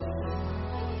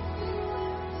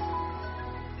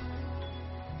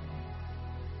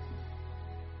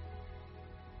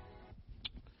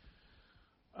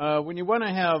When you want to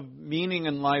have meaning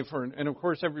in life, and of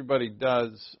course everybody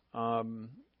does,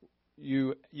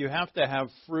 you have to have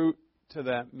fruit to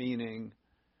that meaning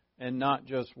and not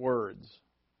just words.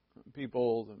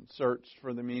 People search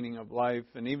for the meaning of life,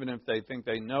 and even if they think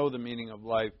they know the meaning of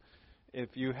life, if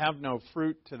you have no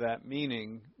fruit to that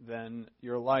meaning, then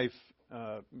your life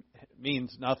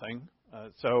means nothing.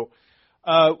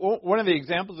 One of the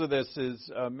examples of this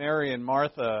is Mary and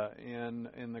Martha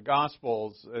in the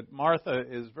Gospels. Martha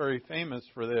is very famous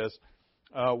for this,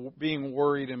 being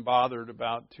worried and bothered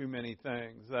about too many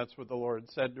things. That's what the Lord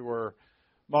said to her,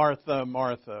 Martha,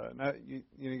 Martha. Now,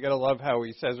 you got to love how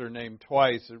he says her name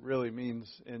twice. It really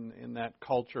means in that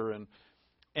culture an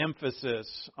emphasis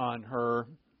on her.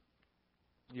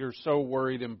 You're so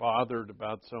worried and bothered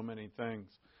about so many things.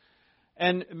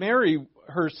 And Mary,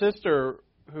 her sister,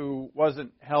 who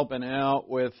wasn't helping out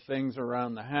with things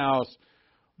around the house,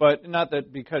 but not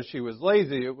that because she was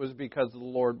lazy, it was because the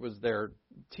Lord was there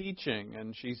teaching,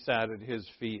 and she sat at his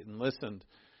feet and listened.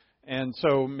 And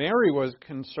so Mary was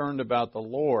concerned about the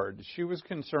Lord. She was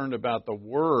concerned about the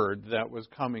word that was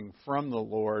coming from the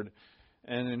Lord,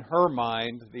 and in her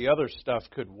mind, the other stuff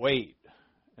could wait,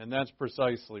 and that's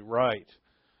precisely right.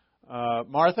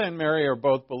 Martha and Mary are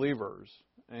both believers,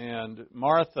 and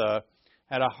Martha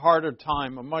had a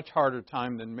much harder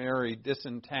time than Mary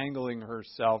disentangling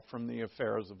herself from the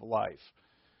affairs of life.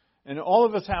 And all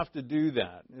of us have to do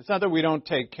that. It's not that we don't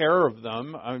take care of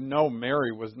them. I know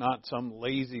Mary was not some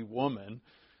lazy woman.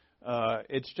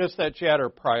 It's just that she had her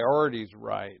priorities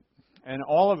right. And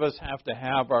all of us have to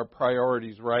have our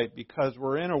priorities right because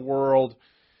we're in a world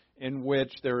in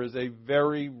which there is a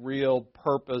very real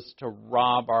purpose to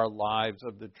rob our lives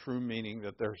of the true meaning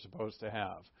that they're supposed to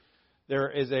have.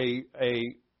 There is a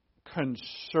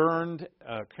concerted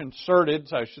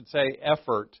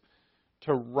effort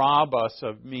to rob us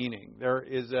of meaning. There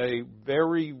is a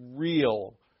very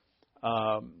real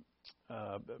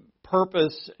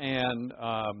purpose and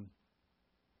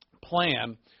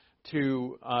plan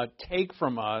to take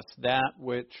from us that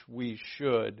which we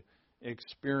should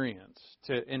experience,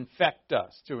 to infect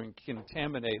us, to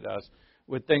contaminate us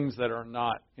with things that are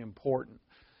not important.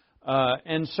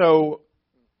 And so,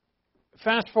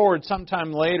 fast forward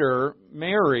sometime later,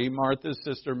 Mary, Martha's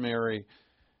sister Mary,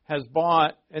 has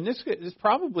bought, and this is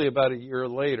probably about a year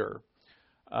later,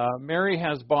 Mary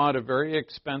has bought a very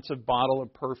expensive bottle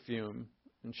of perfume,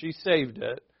 and she saved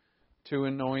it to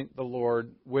anoint the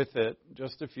Lord with it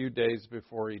just a few days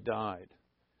before he died.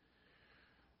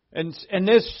 And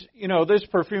this, this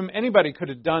perfume, anybody could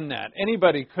have done that.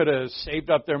 Anybody could have saved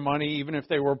up their money even if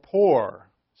they were poor.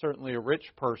 Certainly a rich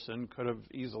person could have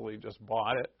easily just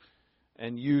bought it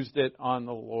and used it on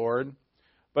the Lord.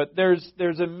 But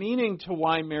there's a meaning to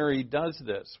why Mary does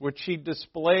this, which she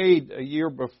displayed a year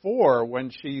before when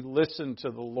she listened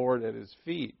to the Lord at his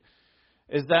feet,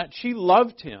 is that she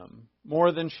loved him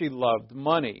more than she loved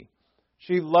money.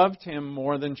 She loved him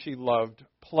more than she loved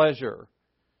pleasure.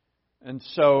 And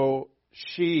so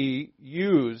she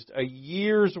used a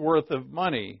year's worth of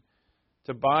money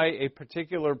to buy a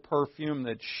particular perfume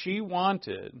that she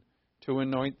wanted to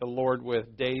anoint the Lord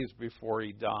with days before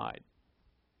he died.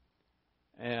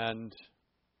 And,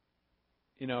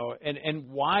 and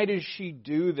why does she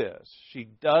do this? She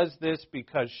does this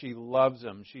because she loves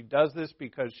him. She does this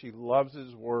because she loves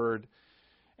his word.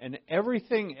 And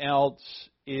everything else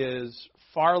is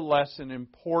far less in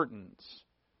importance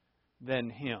than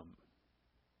him.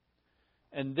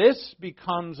 And this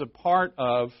becomes a part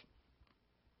of,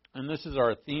 and this is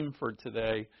our theme for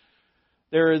today,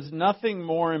 there is nothing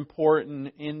more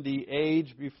important in the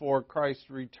age before Christ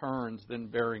returns than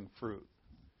bearing fruit.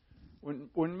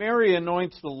 When Mary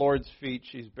anoints the Lord's feet,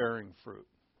 she's bearing fruit.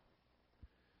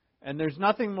 And there's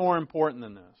nothing more important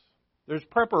than this. There's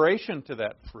preparation to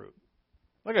that fruit.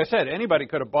 Like I said, anybody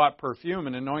could have bought perfume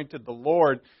and anointed the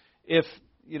Lord if,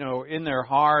 in their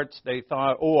hearts they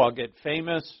thought, I'll get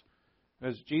famous.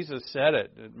 As Jesus said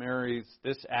it, that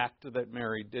this act that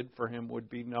Mary did for him would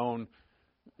be known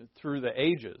through the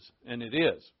ages, and it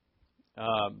is.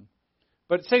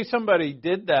 But say somebody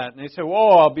did that, and they say,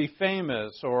 I'll be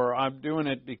famous, or I'm doing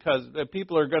it because the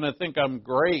people are going to think I'm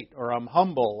great, or I'm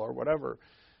humble, or whatever.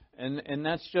 And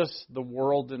that's just the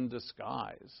world in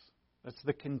disguise. That's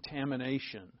the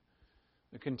contamination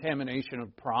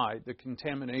of pride, the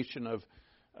contamination of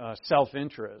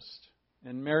self-interest.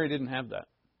 And Mary didn't have that.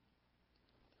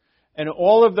 And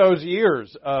all of those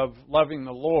years of loving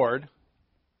the Lord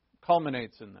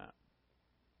culminates in that.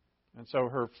 And so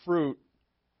her fruit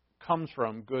comes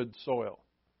from good soil.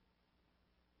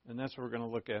 And that's what we're going to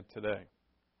look at today.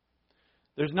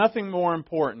 There's nothing more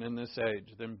important in this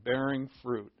age than bearing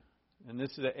fruit And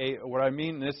this is what I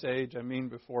mean this age, I mean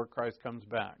before Christ comes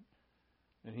back.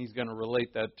 And He's going to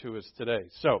relate that to us today.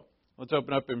 So, let's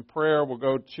open up in prayer. We'll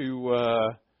go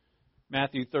to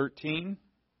Matthew 13.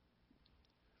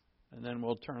 And then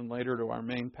we'll turn later to our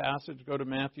main passage. Go to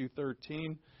Matthew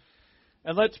 13.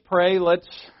 And let's pray. Let's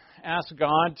ask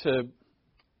God to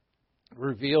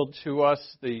reveal to us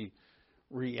the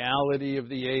reality of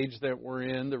the age that we're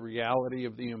in, the reality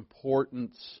of the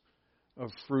importance of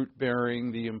fruit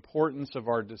bearing, the importance of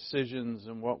our decisions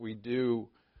and what we do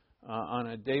on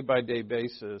a day-by-day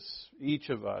basis. Each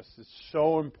of us is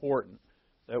so important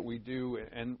that we do,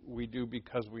 and we do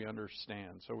because we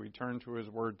understand. So we turn to His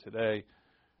Word today,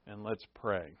 and let's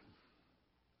pray.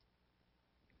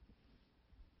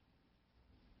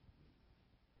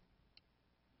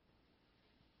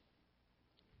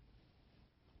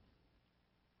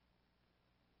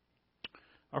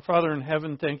 Our Father in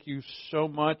heaven, thank you so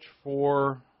much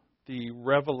for the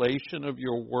revelation of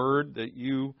your Word that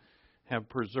you have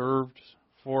preserved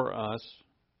for us.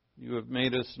 You have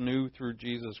made us new through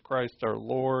Jesus Christ our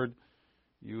Lord.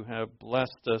 You have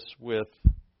blessed us with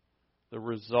the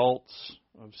results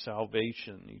of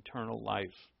salvation, eternal life.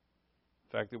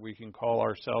 The fact that we can call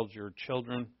ourselves your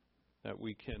children, that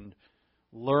we can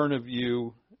learn of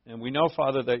you. And we know,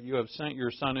 Father, that you have sent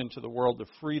your Son into the world to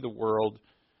free the world,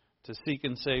 to seek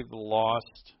and save the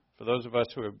lost. For those of us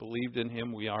who have believed in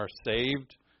Him, we are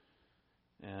saved.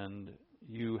 And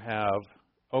you have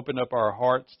opened up our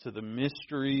hearts to the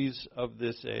mysteries of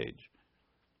this age.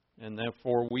 And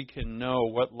therefore we can know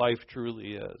what life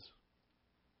truly is.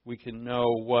 We can know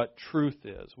what truth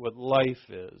is, what life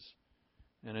is.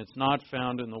 And it's not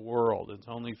found in the world. It's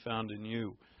only found in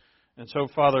you. And so,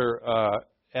 Father,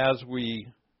 as we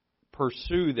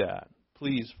pursue that,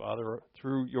 please, Father,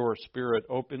 through your Spirit,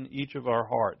 open each of our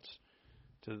hearts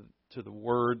to the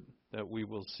Word that we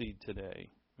will see today.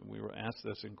 And we will ask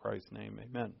this in Christ's name.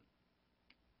 Amen.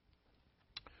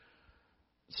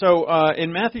 So,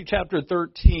 in Matthew chapter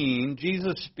 13,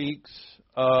 Jesus speaks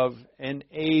of an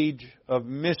age of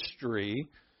mystery,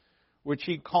 which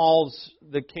He calls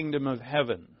the kingdom of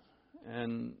heaven.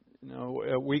 And,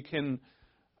 we can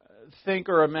think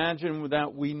or imagine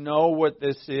that we know what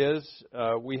this is.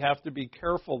 We have to be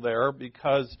careful there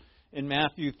because in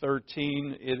Matthew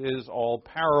 13 it is all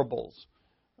parables.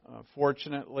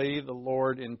 Fortunately, the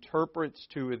Lord interprets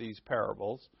two of these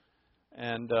parables,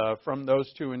 and from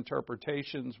those two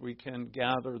interpretations we can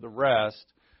gather the rest.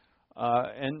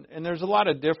 And there's a lot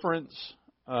of difference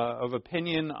of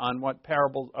opinion on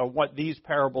what these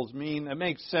parables mean. It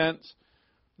makes sense.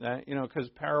 That, because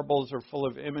parables are full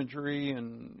of imagery,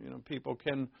 and people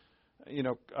can,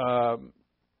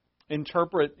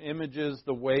 interpret images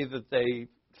the way that they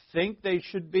think they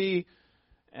should be,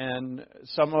 and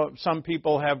some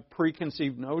people have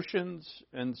preconceived notions,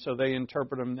 and so they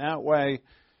interpret them that way.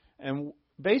 And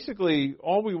basically,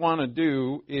 all we want to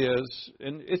do is,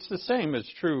 and it's the same as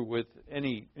true with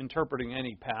interpreting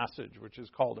any passage, which is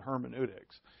called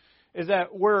hermeneutics, is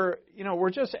that we're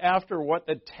just after what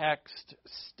the text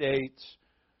states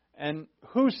and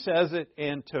who says it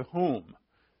and to whom.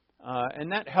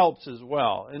 And that helps as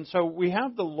well. And so we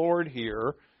have the Lord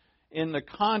here in the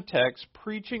context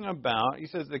preaching about, He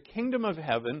says, the kingdom of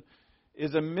heaven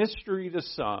is a mystery to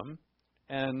some.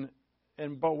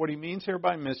 But what He means here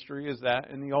by mystery is that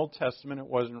in the Old Testament it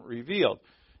wasn't revealed.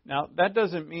 Now, that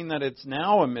doesn't mean that it's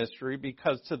now a mystery,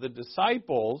 because to the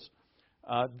disciples,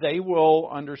 they will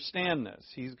understand this.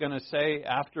 He's going to say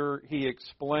after He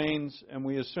explains, and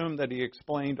we assume that He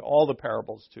explained all the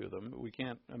parables to them. We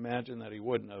can't imagine that He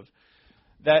wouldn't have.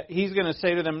 That He's going to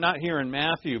say to them, not here in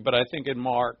Matthew, but I think in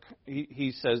Mark,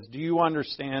 He says, do you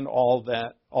understand all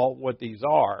what these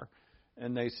are?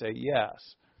 And they say yes.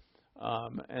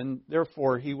 And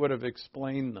therefore He would have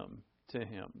explained them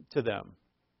to them.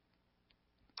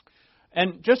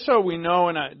 And just so we know,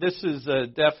 and this is a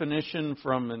definition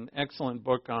from an excellent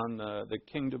book on the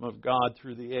kingdom of God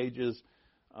through the ages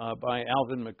by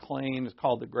Alvin McLean. It's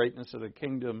called The Greatness of the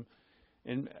Kingdom.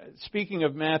 And speaking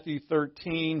of Matthew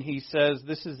 13, he says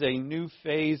this is a new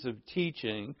phase of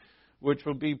teaching which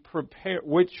will be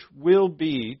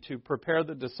to prepare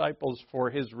the disciples for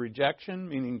His rejection,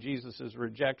 meaning Jesus'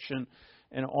 rejection,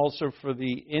 and also for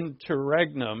the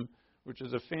interregnum, which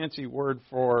is a fancy word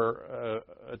for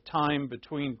a time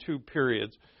between two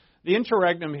periods. The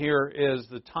interregnum here is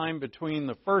the time between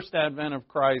the first advent of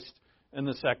Christ and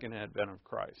the second advent of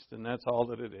Christ, and that's all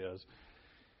that it is,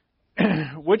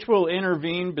 which will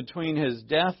intervene between His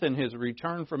death and His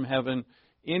return from heaven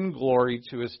in glory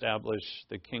to establish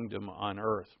the kingdom on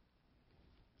earth.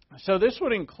 So this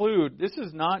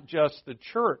is not just the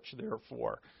church,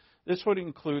 therefore. This would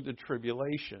include the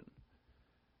tribulation.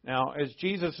 Now, as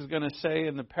Jesus is going to say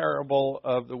in the parable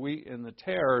of the wheat and the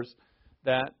tares,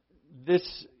 that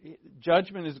this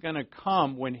judgment is going to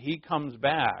come when he comes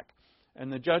back.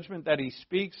 And the judgment that he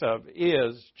speaks of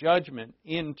is judgment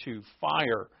into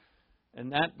fire.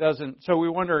 And that doesn't, so we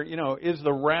wonder, is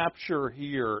the rapture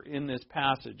here in this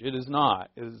passage? It is not.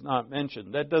 It is not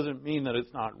mentioned. That doesn't mean that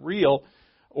it's not real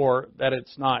or that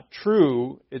it's not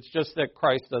true. It's just that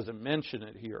Christ doesn't mention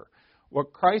it here.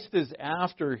 What Christ is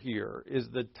after here is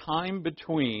the time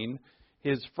between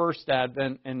his first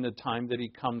advent and the time that he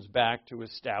comes back to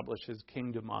establish his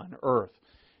kingdom on earth.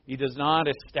 He does not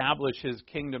establish his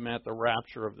kingdom at the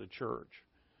rapture of the church.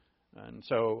 And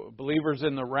so believers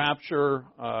in the rapture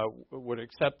would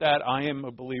accept that. I am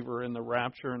a believer in the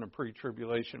rapture and a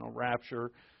pre-tribulational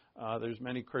rapture. There's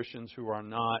many Christians who are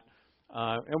not.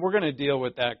 And we're going to deal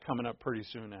with that coming up pretty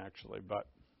soon, actually. But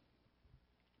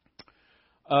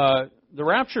the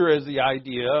rapture is the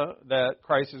idea that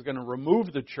Christ is going to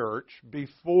remove the church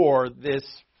before this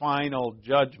final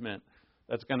judgment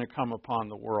that's going to come upon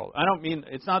the world. I don't mean,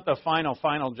 it's not the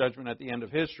final judgment at the end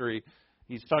of history.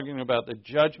 He's talking about the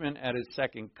judgment at his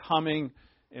second coming,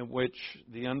 in which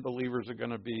the unbelievers are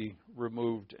going to be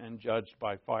removed and judged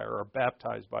by fire or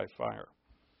baptized by fire.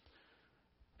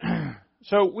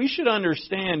 So we should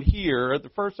understand here at the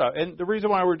first time, and the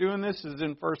reason why we're doing this is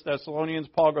in 1 Thessalonians,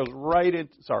 Paul goes right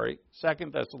into,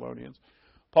 2 Thessalonians,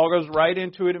 Paul goes right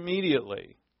into it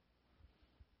immediately.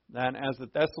 That as the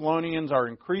Thessalonians are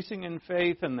increasing in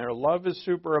faith and their love is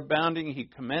superabounding, he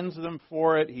commends them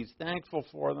for it, he's thankful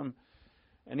for them.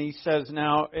 And he says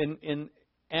now,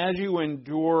 as you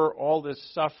endure all this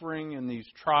suffering and these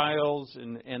trials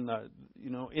and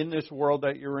in this world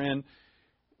that you're in,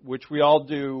 which we all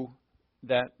do,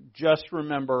 that just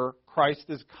remember Christ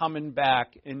is coming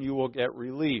back and you will get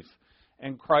relief.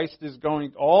 And Christ is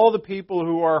going, all the people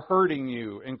who are hurting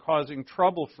you and causing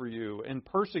trouble for you and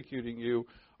persecuting you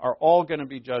are all going to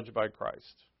be judged by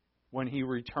Christ when he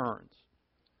returns.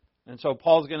 And so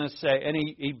Paul's going to say, and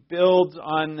he builds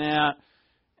on that,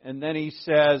 and then he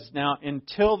says, now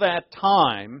until that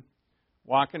time,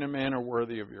 walk in a manner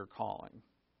worthy of your calling.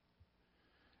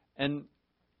 And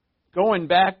going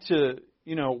back to,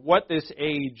 what this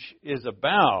age is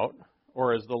about,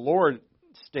 or as the Lord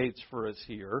states for us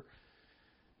here,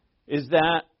 is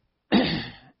that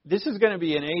this is going to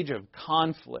be an age of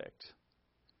conflict.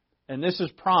 And this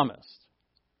is promised.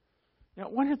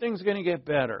 When are things going to get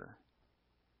better?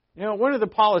 When are the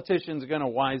politicians going to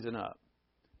wisen up?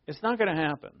 It's not going to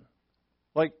happen.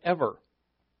 Like ever.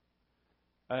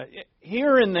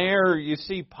 Here and there you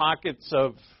see pockets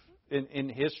of, in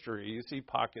history, you see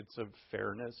pockets of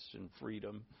fairness and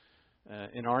freedom.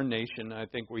 In our nation, I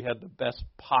think we had the best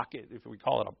pocket, if we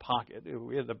call it a pocket,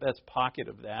 we had the best pocket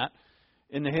of that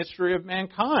in the history of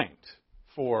mankind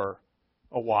for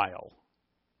a while.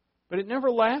 But it never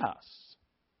lasts.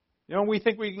 We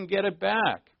think we can get it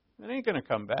back. It ain't going to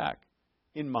come back,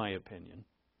 in my opinion.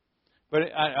 But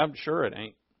I'm sure it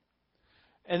ain't.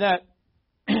 And that,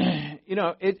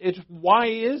 it's why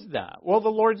is that? Well, the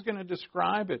Lord's going to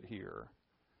describe it here.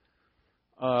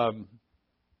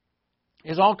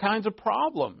 There's all kinds of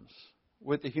problems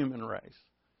with the human race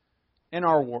in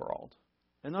our world.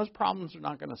 And those problems are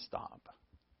not going to stop.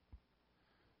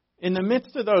 In the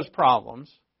midst of those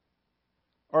problems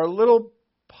are little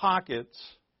pockets.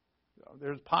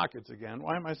 There's pockets again.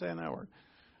 Why am I saying that word?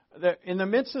 In the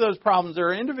midst of those problems, there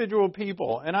are individual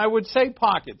people, and I would say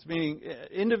pockets, meaning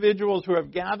individuals who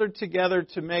have gathered together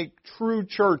to make true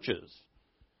churches.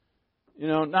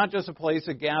 Not just a place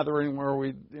of gathering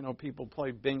where people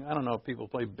play bingo. I don't know if people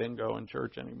play bingo in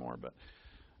church anymore, but,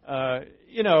 I'm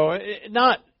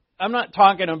not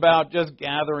talking about just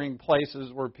gathering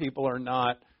places where people are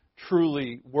not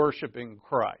truly worshiping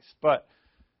Christ, but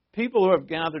people who have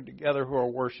gathered together who are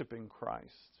worshiping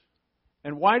Christ.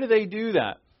 And why do they do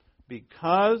that?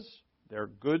 Because they're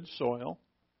good soil,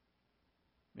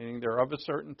 meaning they're of a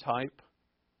certain type.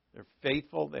 They're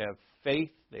faithful, they have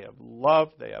faith, they have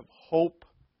love, they have hope,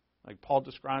 like Paul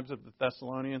describes of the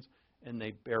Thessalonians, and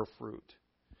they bear fruit.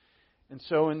 And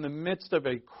so in the midst of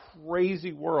a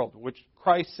crazy world, which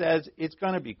Christ says it's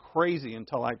going to be crazy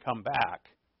until I come back,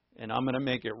 and I'm going to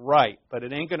make it right, but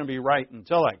it ain't going to be right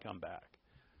until I come back,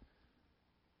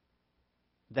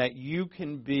 that you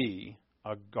can be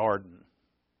a garden.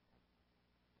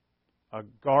 A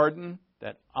garden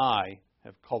that I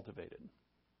have cultivated.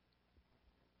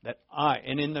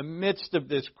 And in the midst of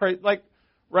this,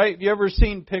 right, have you ever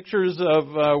seen pictures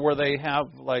of where they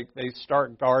have, they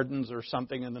start gardens or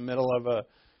something in the middle of a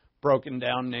broken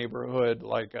down neighborhood,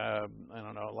 like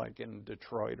in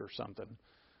Detroit or something.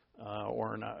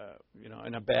 or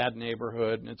in a bad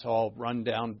neighborhood, and it's all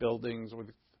run-down buildings with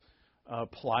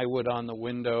plywood on the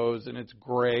windows, and it's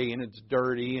gray and it's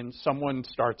dirty, and someone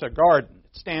starts a garden.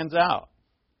 It stands out,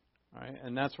 right?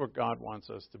 And that's what God wants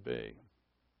us to be.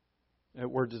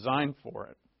 We're designed for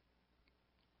it.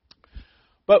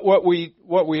 But what we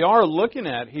are looking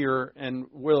at here, and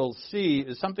we'll see,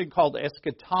 is something called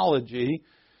eschatology.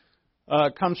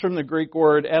 It comes from the Greek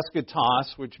word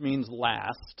eschatos, which means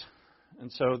last.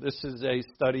 And so this is a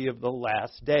study of the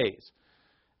last days.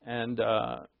 And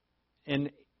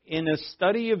in a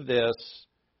study of this,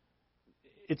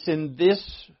 it's in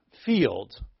this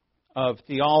field of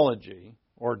theology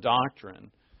or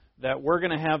doctrine that we're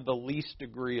going to have the least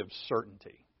degree of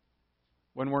certainty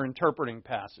when we're interpreting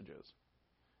passages.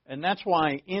 And that's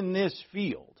why in this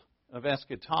field of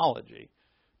eschatology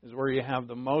is where you have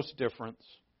the most difference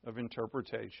of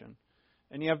interpretation.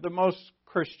 And you have the most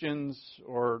Christians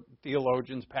or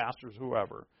theologians, pastors,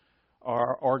 whoever,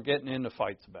 are getting into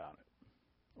fights about it,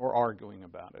 or arguing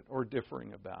about it, or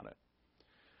differing about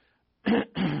it.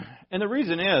 And the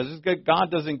reason is that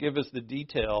God doesn't give us the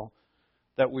detail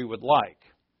that we would like.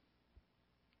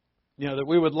 That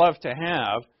we would love to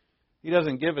have. He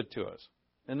doesn't give it to us.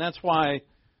 And that's why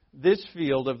this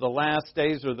field of the last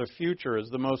days or the future is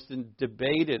the most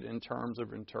debated in terms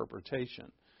of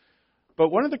interpretation. But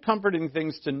one of the comforting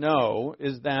things to know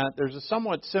is that there's a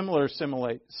somewhat similar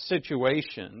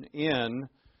situation in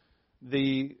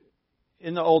the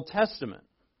Old Testament.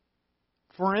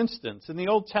 For instance, in the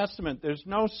Old Testament, there's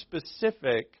no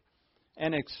specific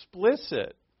and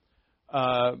explicit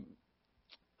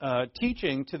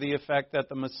teaching to the effect that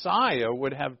the Messiah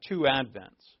would have two advents.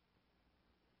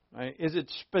 Right? Is it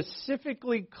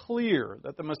specifically clear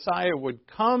that the Messiah would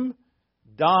come,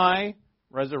 die,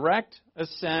 resurrect,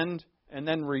 ascend, and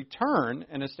then return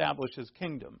and establish His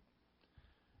kingdom?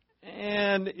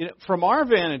 And from our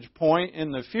vantage point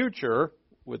in the future,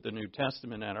 with the New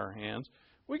Testament at our hands,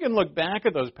 we can look back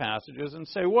at those passages and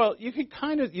say, well, you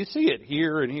see it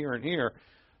here and here and here.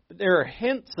 But there are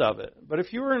hints of it. But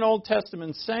if you were an Old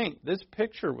Testament saint, this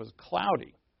picture was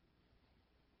cloudy.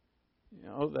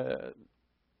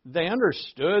 They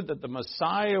understood that the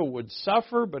Messiah would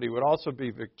suffer, but He would also be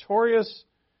victorious.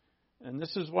 And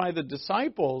this is why the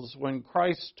disciples, when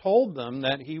Christ told them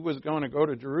that He was going to go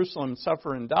to Jerusalem,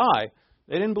 suffer and die,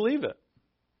 they didn't believe it.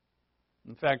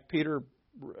 In fact, Peter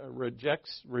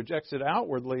rejects it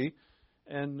outwardly,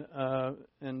 and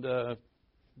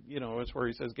it's where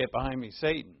he says, "Get behind me,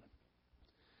 Satan."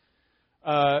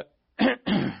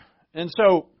 And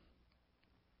so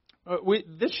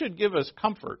this should give us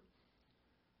comfort.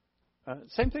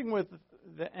 Same thing with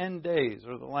the end days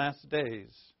or the last days.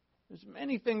 There's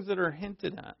many things that are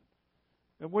hinted at,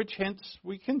 and which hints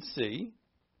we can see,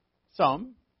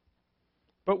 some,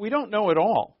 but we don't know it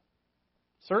all.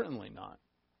 Certainly not.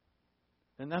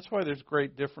 And that's why there's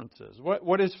great differences.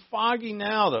 What is foggy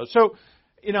now, though? So,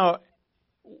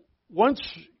 once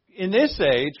in this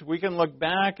age, we can look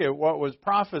back at what was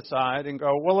prophesied and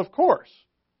go, well, of course.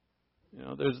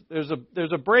 There's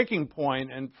a breaking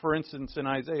point, and for instance, in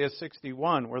Isaiah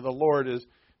 61, where the Lord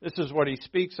this is what He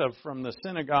speaks of from the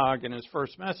synagogue in His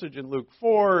first message in Luke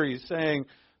 4. He's saying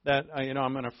that,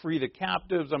 I'm going to free the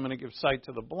captives, I'm going to give sight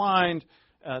to the blind.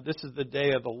 This is the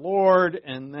day of the Lord,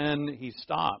 and then He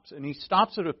stops. And He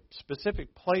stops at a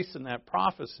specific place in that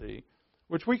prophecy,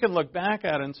 which we can look back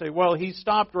at and say, well, He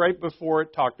stopped right before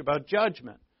it talked about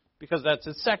judgment, because that's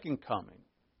His second coming.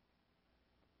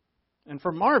 And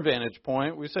from our vantage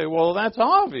point, we say, well, that's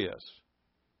obvious.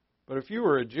 But if you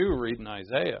were a Jew reading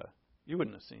Isaiah, you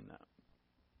wouldn't have seen that.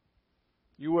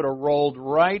 You would have rolled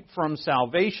right from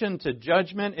salvation to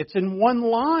judgment. It's in one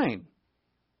line.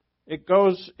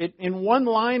 In one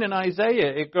line in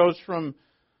Isaiah, it goes from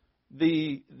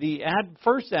the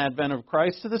first advent of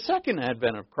Christ to the second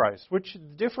advent of Christ, which the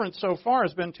difference so far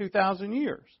has been 2,000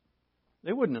 years.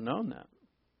 They wouldn't have known that.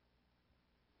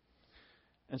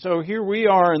 And so here we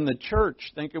are in the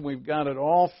church thinking we've got it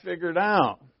all figured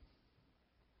out.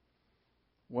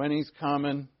 When He's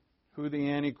coming, who the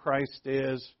Antichrist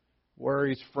is, where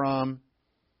he's from,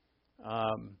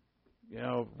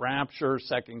 rapture,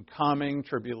 second coming,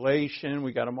 tribulation.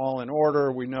 We got them all in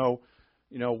order. We know,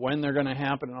 when they're going to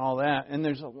happen and all that. And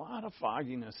there's a lot of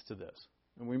fogginess to this.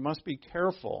 And we must be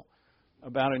careful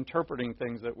about interpreting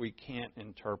things that we can't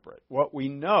interpret. What we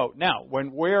know. Now,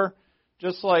 when we're,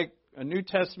 just like a New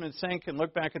Testament saint can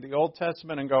look back at the Old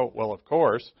Testament and go, well, of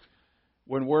course,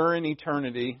 when we're in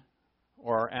eternity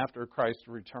or after Christ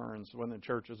returns, when the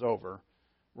church is over,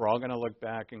 we're all going to look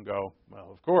back and go, well,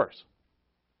 of course.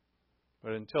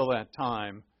 But until that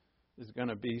time, there's going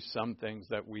to be some things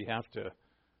that we have to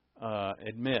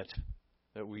admit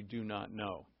that we do not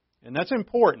know. And that's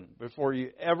important before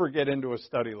you ever get into a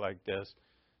study like this,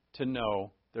 to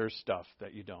know there's stuff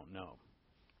that you don't know.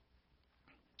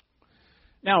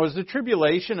 Now, is the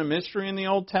tribulation a mystery in the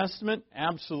Old Testament?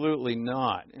 Absolutely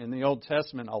not. In the Old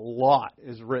Testament, a lot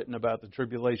is written about the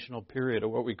tribulational period, or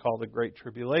what we call the Great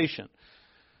Tribulation.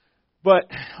 But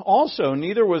also,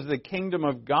 neither was the kingdom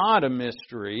of God a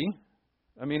mystery.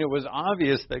 I mean, it was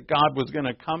obvious that God was going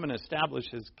to come and establish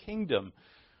His kingdom.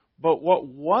 But what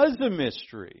was a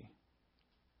mystery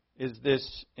is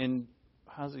this,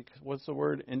 what's the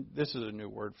word? And this is a new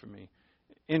word for me.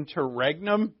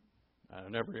 Interregnum. I've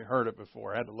never heard it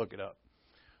before. I had to look it up.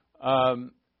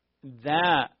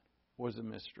 That was a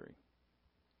mystery.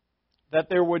 That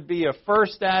there would be a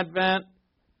first advent,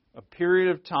 a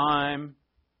period of time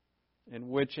in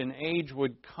which an age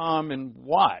would come, and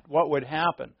what? What would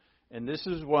happen? And this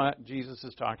is what Jesus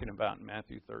is talking about in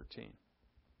Matthew 13,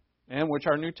 and which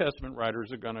our New Testament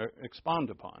writers are going to expound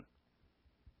upon.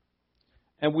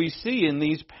 And we see in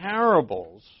these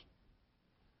parables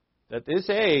that this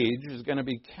age is going to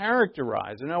be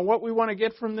characterized. And now what we want to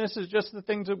get from this is just the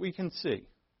things that we can see.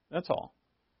 That's all.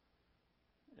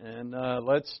 And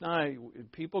let's not,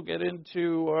 people get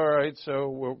into, all right, so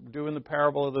we're doing the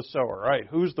parable of the sower. All right,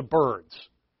 who's the birds?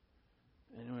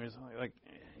 Anyways, like,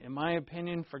 in my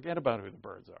opinion, forget about who the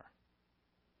birds are.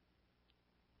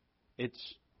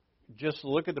 It's just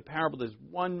look at the parable. There's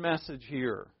one message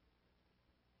here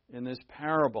in this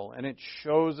parable, and it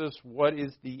shows us what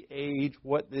is the age,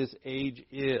 what this age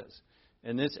is.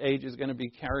 And this age is going to be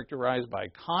characterized by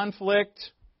conflict,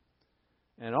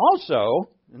 and also,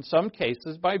 in some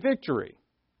cases, by victory.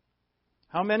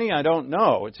 How many, I don't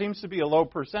know. It seems to be a low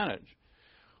percentage.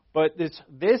 But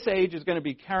this age is going to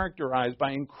be characterized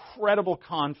by incredible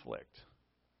conflict.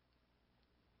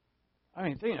 I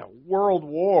mean, think of world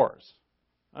wars.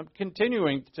 I'm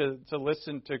continuing to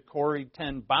listen to Corrie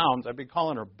ten Boom. I've been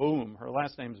calling her Boom. Her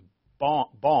last name's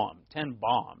Baum. Ten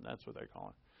Baum. That's what they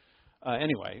call her.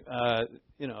 Anyway,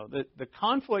 the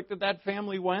conflict that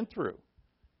family went through.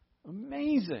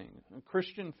 Amazing. A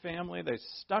Christian family. They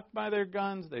stuck by their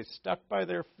guns. They stuck by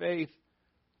their faith.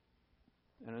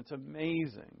 And it's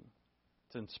amazing.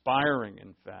 It's inspiring,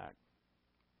 in fact.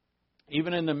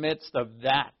 Even in the midst of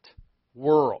that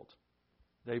world,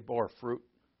 they bore fruit.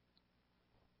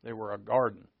 They were a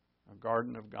garden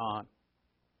of God.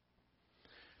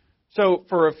 So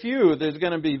for a few, there's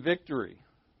going to be victory,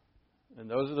 and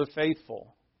those are the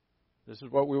faithful. This is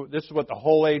what the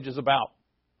whole age is about.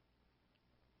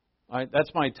 All right,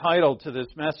 that's my title to this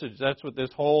message. That's what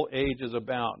this whole age is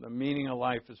about. The meaning of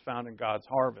life is found in God's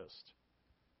harvest.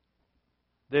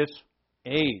 This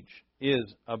age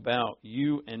is about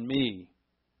you and me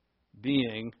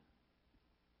being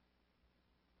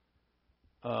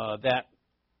that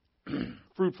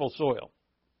fruitful soil.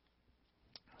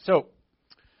 So,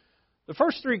 the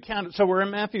first three so we're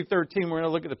in Matthew 13. We're going to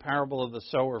look at the parable of the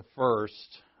sower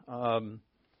first.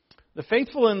 The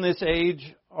faithful in this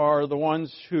age are the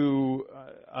ones who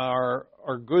are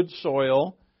good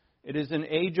soil. It is an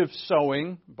age of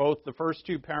sowing. Both the first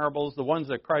two parables, the ones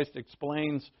that Christ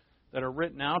explains that are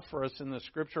written out for us in the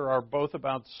Scripture, are both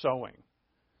about sowing.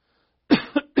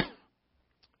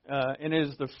 And it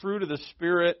is the fruit of the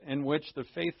Spirit in which the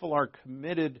faithful are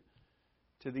committed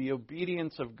to the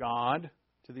obedience of God,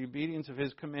 to the obedience of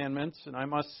His commandments. And I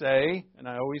must say, and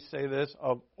I always say this,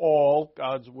 of all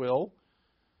God's will,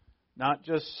 not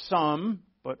just some,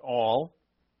 but all.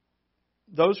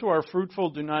 Those who are fruitful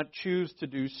do not choose to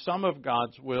do some of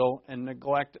God's will and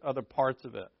neglect other parts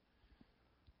of it.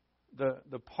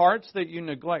 The parts that you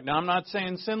neglect, now I'm not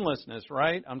saying sinlessness,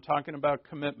 right? I'm talking about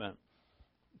commitment.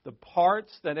 The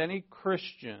parts that any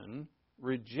Christian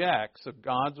rejects of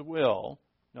God's will,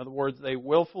 in other words, they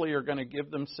willfully are going to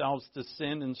give themselves to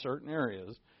sin in certain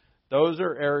areas, those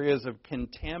are areas of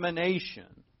contamination,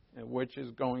 which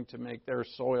is going to make their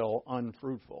soil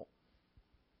unfruitful.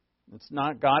 It's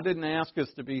not, God didn't ask us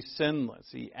to be sinless.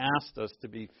 He asked us to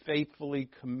be faithfully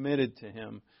committed to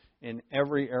Him in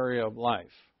every area of life.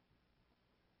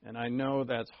 And I know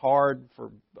that's hard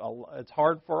for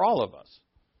all of us.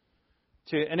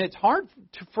 And it's hard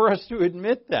for us to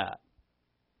admit that.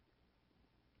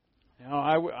 You know,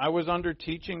 I was under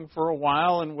teaching for a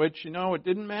while in which, it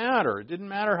didn't matter. It didn't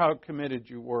matter how committed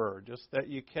you were, just that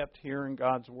you kept hearing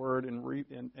God's word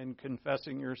and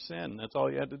confessing your sin. That's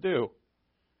all you had to do.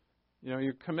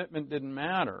 Your commitment didn't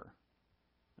matter.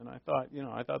 And I thought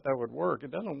that would work.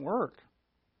 It doesn't work.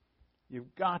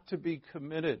 You've got to be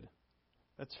committed.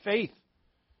 That's faith.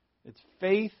 It's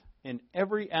faith in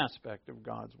every aspect of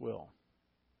God's will.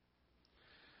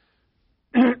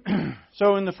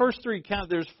 So in the first three,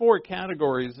 there's four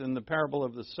categories in the parable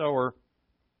of the sower.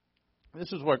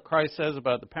 This is what Christ says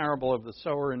about the parable of the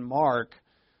sower in Mark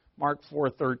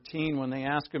 4:13. When they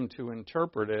ask him to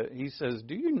interpret it, he says,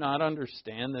 "Do you not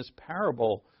understand this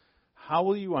parable? How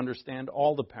will you understand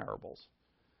all the parables?"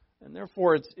 And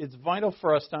therefore, it's vital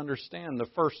for us to understand the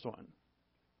first one,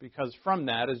 because from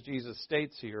that, as Jesus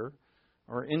states here,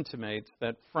 or intimates,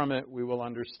 that from it we will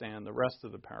understand the rest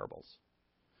of the parables.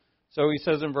 So he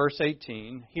says in verse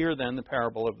 18, "Hear then the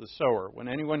parable of the sower. When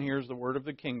anyone hears the word of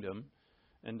the kingdom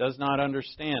and does not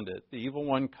understand it, the evil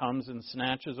one comes and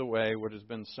snatches away what has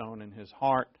been sown in his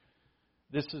heart.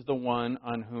 This is the one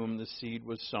on whom the seed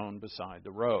was sown beside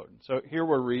the road." So here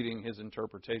we're reading his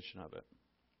interpretation of it.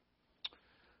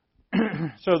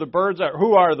 So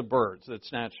who are the birds that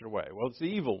snatch it away? Well, it's the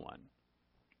evil one.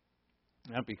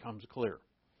 That becomes clear.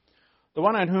 The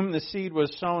one on whom the seed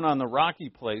was sown on the rocky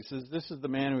places, this is the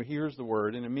man who hears the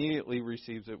word and immediately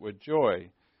receives it with joy.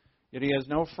 Yet he has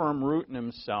no firm root in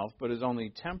himself, but is only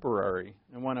temporary.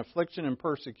 And when affliction and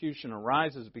persecution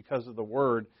arises because of the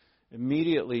word,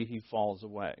 immediately he falls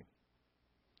away.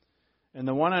 And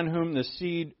the one on whom the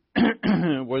seed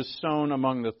was sown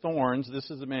among the thorns,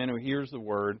 this is the man who hears the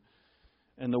word,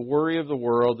 and the worry of the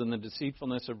world and the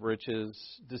deceitfulness of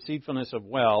riches, deceitfulness of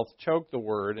wealth, choke the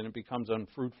word, and it becomes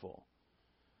unfruitful.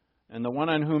 And the one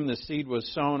on whom the seed was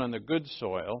sown on the good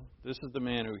soil, this is the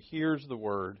man who hears the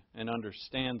word and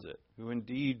understands it, who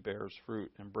indeed bears fruit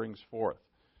and brings forth,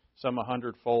 some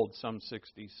 100-fold, some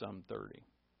 60, some 30.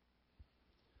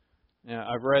 Now,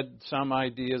 I've read some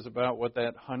ideas about what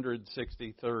that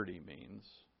 160-30 means.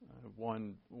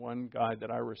 One guy that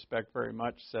I respect very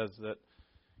much says that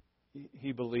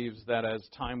he believes that as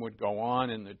time would go on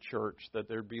in the church, that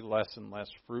there'd be less and less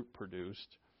fruit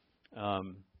produced.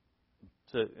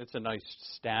 It's a nice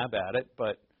stab at it,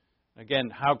 but again,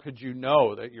 how could you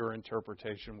know that your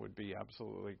interpretation would be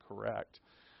absolutely correct?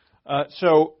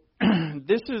 So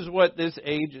this is what this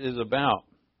age is about.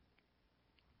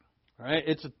 Right?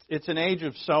 It's an age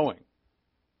of sowing.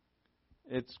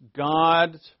 It's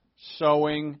God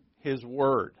sowing His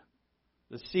Word.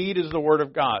 The seed is the Word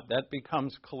of God. That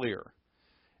becomes clear.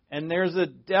 And there's a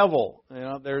devil.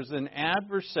 There's an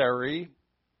adversary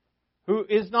who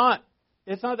is not.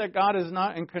 It's not that God is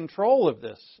not in control of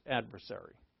this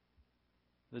adversary,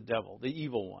 the devil, the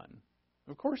evil one.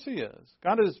 Of course He is.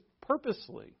 God has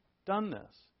purposely done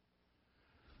this.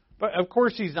 But of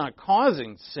course He's not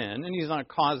causing sin, and He's not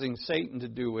causing Satan to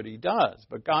do what he does.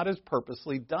 But God has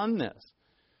purposely done this.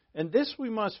 And this we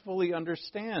must fully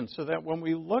understand, so that when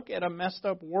we look at a messed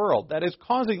up world that is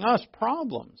causing us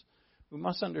problems, we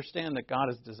must understand that God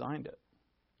has designed it.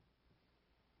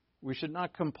 We should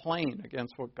not complain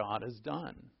against what God has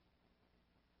done.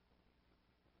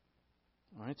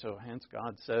 All right, so hence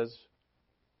God says,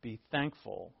 be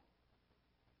thankful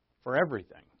for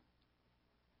everything.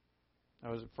 That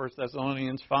was 1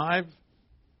 Thessalonians 5.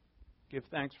 Give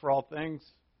thanks for all things.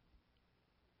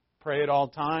 Pray at all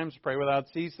times. Pray without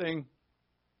ceasing.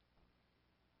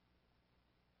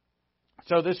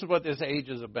 So this is what this age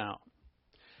is about.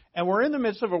 And we're in the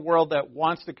midst of a world that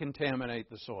wants to contaminate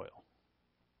the soil.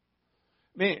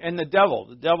 And the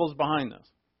devil's behind this.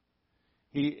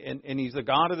 He's the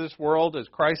God of this world, as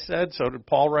Christ said. So did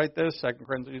Paul write this, 2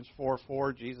 Corinthians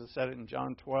 4:4. Jesus said it in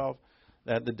John 12,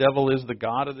 that the devil is the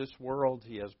God of this world.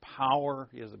 He has power.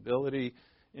 He has ability.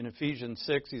 In Ephesians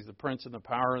 6, he's the prince and the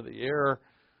power of the air.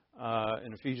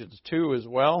 In Ephesians 2 as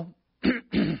well.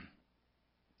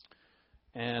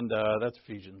 And that's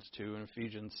Ephesians 2. In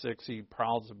Ephesians 6, he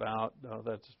prowls about.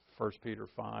 That's 1 Peter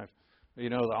 5. The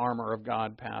armor of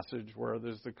God passage where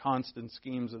there's the constant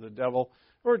schemes of the devil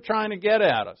who are trying to get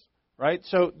at us, right?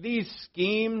 So these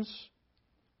schemes,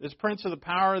 this prince of the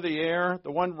power of the air, the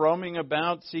one roaming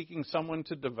about seeking someone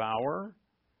to devour,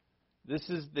 this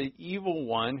is the evil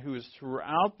one who is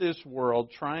throughout this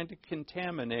world trying to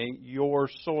contaminate your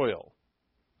soil.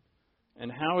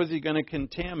 And how is he going to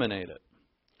contaminate it?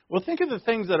 Well, think of the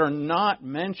things that are not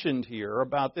mentioned here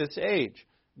about this age.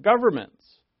 Governments.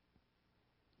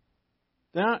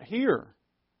 They're not here.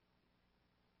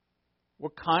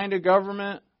 What kind of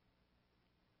government?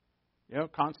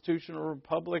 Constitutional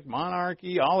republic,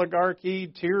 monarchy, oligarchy,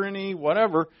 tyranny,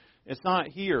 whatever. It's not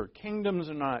here. Kingdoms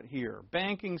are not here.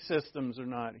 Banking systems are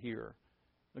not here.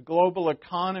 The global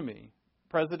economy,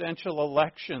 presidential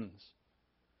elections.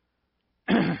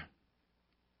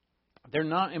 They're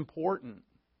not important.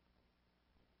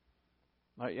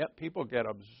 But yet people get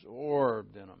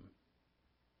absorbed in them.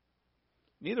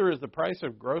 Neither is the price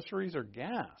of groceries or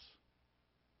gas.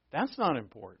 That's not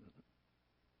important.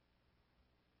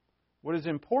 What is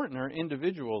important are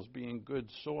individuals being good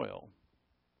soil.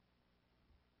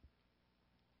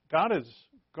 God is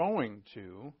going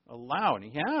to allow, and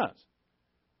He has,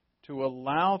 to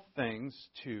allow things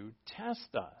to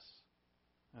test us.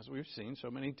 As we've seen so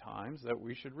many times, that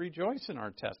we should rejoice in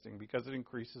our testing because it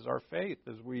increases our faith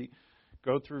as we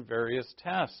go through various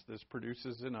tests. This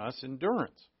produces in us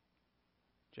endurance.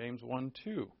 James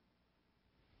 1:2.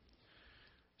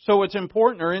 So what's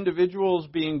important are individuals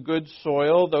being good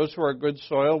soil. Those who are good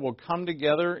soil will come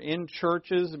together in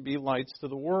churches and be lights to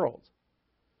the world.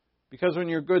 Because when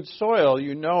you're good soil,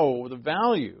 you know the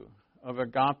value of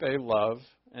agape love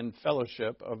and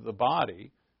fellowship of the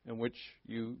body in which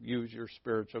you use your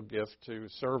spiritual gift to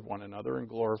serve one another and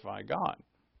glorify God.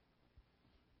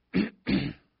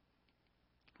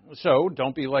 So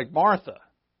don't be like Martha.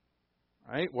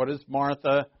 Right?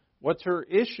 What's her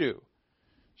issue?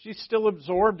 She's still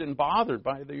absorbed and bothered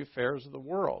by the affairs of the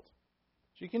world.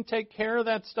 She can take care of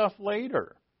that stuff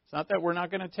later. It's not that we're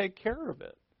not going to take care of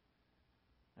it.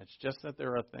 It's just that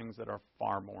there are things that are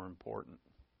far more important.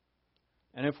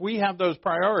 And if we have those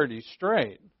priorities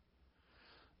straight,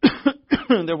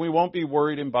 then we won't be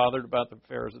worried and bothered about the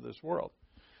affairs of this world.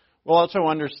 We'll also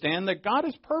understand that God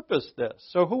has purposed this.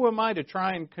 So who am I to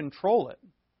try and control it?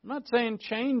 I'm not saying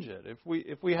change it.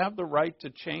 If we have the right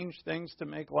to change things to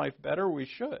make life better, we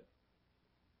should.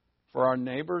 For our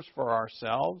neighbors, for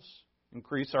ourselves,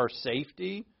 increase our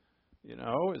safety.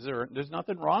 There's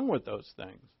nothing wrong with those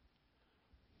things.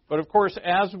 But of course,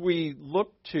 as we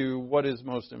look to what is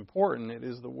most important, it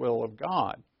is the will of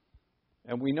God.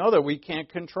 And we know that we can't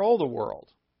control the world.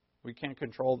 We can't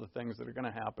control the things that are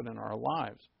going to happen in our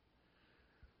lives.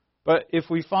 But if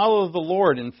we follow the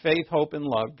Lord in faith, hope, and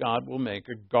love, God will make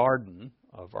a garden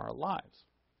of our lives.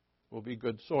 We'll be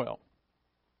good soil.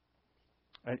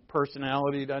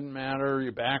 Personality doesn't matter.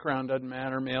 Your background doesn't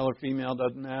matter. Male or female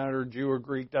doesn't matter. Jew or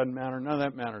Greek doesn't matter. None of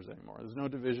that matters anymore. There's no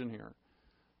division here.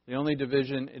 The only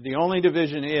division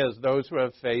is those who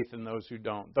have faith and those who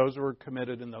don't. Those who are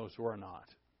committed and those who are not.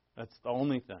 That's the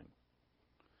only thing.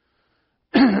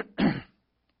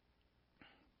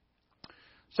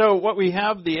 So what we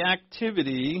have, the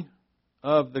activity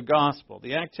of the gospel.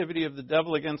 The activity of the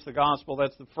devil against the gospel,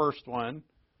 that's the first one.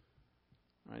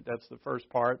 Right, that's the first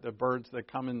part, the birds that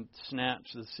come and snatch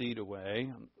the seed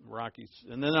away.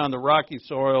 And then on the rocky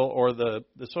soil, or the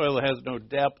soil that has no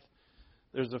depth,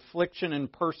 there's affliction and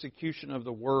persecution of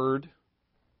the word.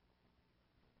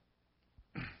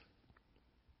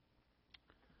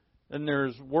 Then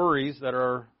there's worries that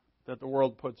the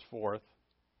world puts forth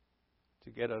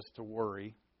to get us to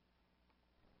worry.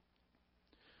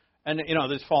 And,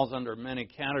 this falls under many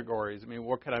categories. I mean,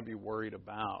 what could I be worried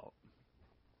about?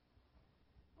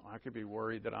 I could be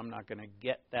worried that I'm not going to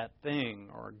get that thing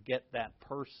or get that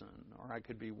person. Or I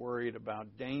could be worried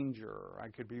about danger. Or I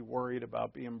could be worried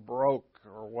about being broke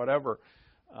or whatever.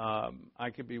 I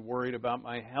could be worried about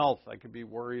my health. I could be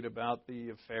worried about the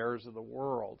affairs of the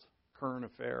world, current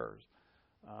affairs.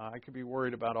 I could be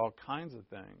worried about all kinds of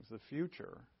things, the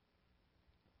future.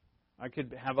 I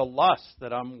could have a lust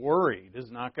that I'm worried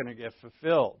is not going to get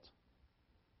fulfilled.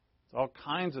 It's all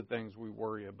kinds of things we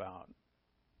worry about.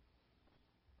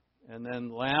 And then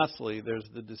lastly, there's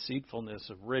the deceitfulness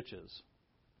of riches,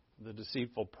 the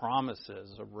deceitful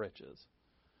promises of riches.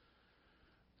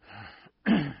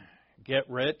 Get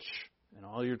rich and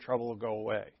all your trouble will go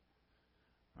away.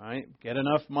 Right? Get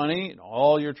enough money and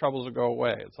all your troubles will go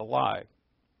away. It's a lie.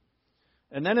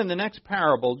 And then in the next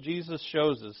parable, Jesus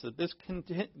shows us that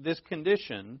this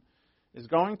condition is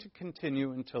going to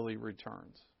continue until He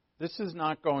returns. This is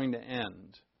not going to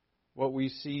end. What we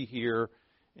see here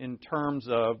in terms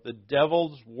of the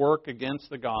devil's work against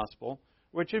the gospel,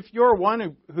 which if you're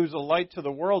one who's a light to the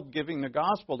world giving the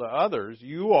gospel to others,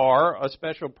 you are a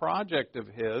special project of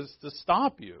his to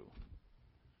stop you.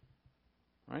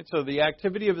 Right? So the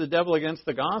activity of the devil against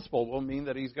the gospel will mean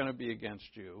that he's going to be against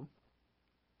you.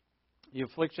 The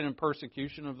affliction and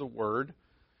persecution of the word,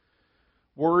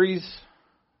 worries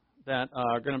that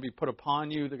are going to be put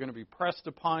upon you, they're going to be pressed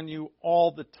upon you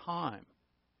all the time.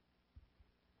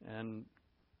 And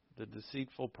the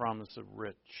deceitful promise of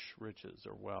riches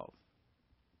or wealth.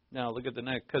 Now look at the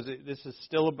next, because this is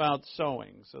still about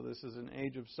sowing, so this is an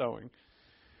age of sowing.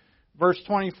 Verse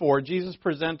 24, Jesus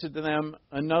presented to them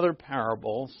another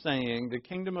parable, saying, "The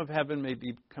kingdom of heaven may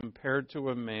be compared to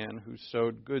a man who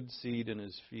sowed good seed in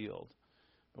his field.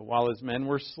 But while his men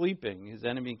were sleeping, his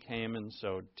enemy came and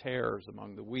sowed tares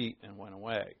among the wheat and went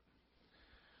away.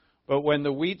 But when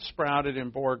the wheat sprouted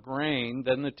and bore grain,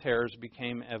 then the tares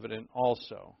became evident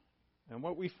also." And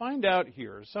what we find out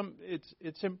here,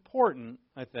 it's important,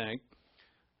 I think,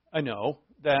 I know,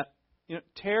 that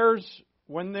tares,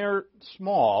 when they're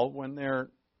small, when they're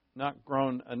not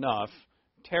grown enough,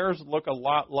 tares look a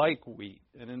lot like wheat,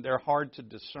 and they're hard to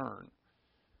discern.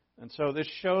 And so this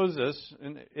shows us,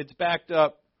 and it's backed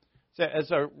up,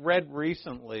 as I read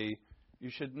recently, you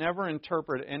should never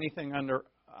interpret anything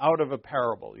out of a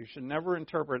parable. You should never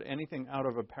interpret anything out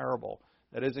of a parable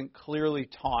that isn't clearly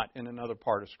taught in another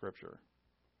part of Scripture.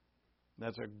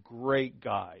 That's a great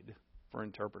guide for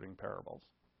interpreting parables.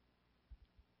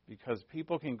 Because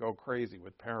people can go crazy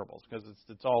with parables, because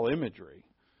it's all imagery.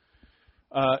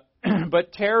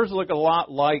 But tares look a lot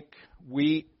like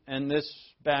wheat, and this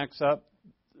backs up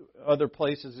other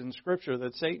places in Scripture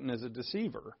that Satan is a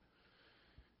deceiver.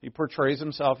 He portrays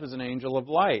himself as an angel of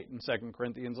light in 2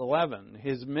 Corinthians 11.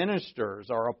 His ministers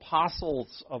are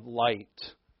apostles of light.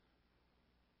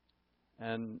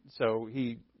 And so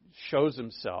he shows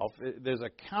himself. There's a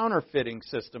counterfeiting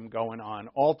system going on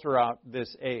all throughout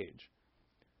this age.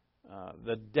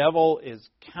 The devil is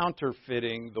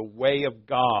counterfeiting the way of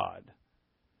God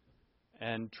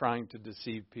and trying to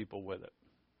deceive people with it.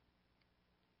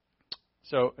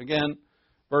 So again,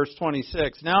 verse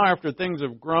 26, now after things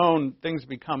have grown, things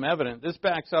become evident. This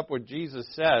backs up what Jesus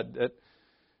said, that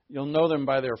you'll know them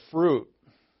by their fruit.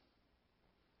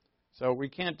 So we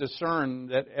can't discern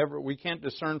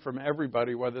from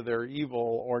everybody whether they're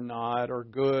evil or not, or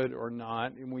good or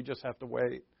not, and we just have to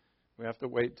wait. We have to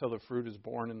wait till the fruit is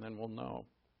born, and then we'll know.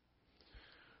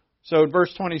 So in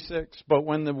verse 26, but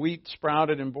when the wheat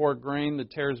sprouted and bore grain, the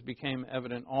tares became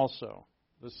evident also.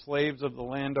 The slaves of the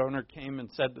landowner came and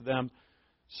said to them,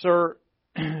 Sir,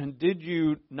 did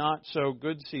you not sow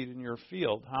good seed in your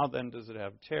field? How then does it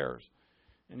have tares?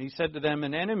 And he said to them,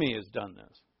 an enemy has done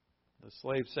this. The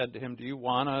slave said to him, do you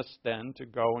want us then to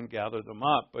go and gather them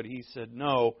up? But he said,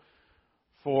 no,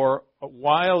 for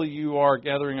while you are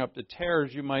gathering up the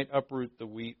tares, you might uproot the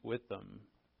wheat with them.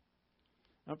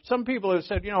 Now, some people have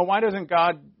said, why doesn't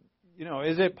God,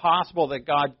 is it possible that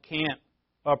God can't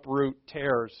uproot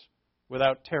tares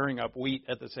without tearing up wheat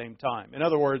at the same time? In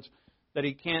other words, that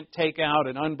he can't take out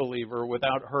an unbeliever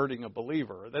without hurting a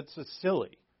believer. That's just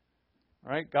silly.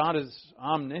 Right? God is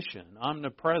omniscient,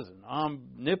 omnipresent,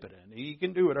 omnipotent. He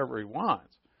can do whatever he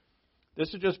wants. This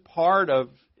is just part of,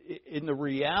 in the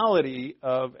reality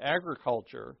of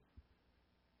agriculture,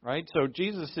 right? So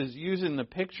Jesus is using the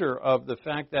picture of the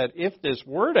fact that if this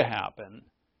were to happen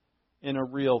in a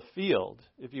real field,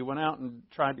 if you went out and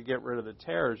tried to get rid of the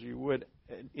tares, you would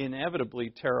inevitably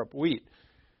tear up wheat.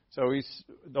 So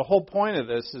the whole point of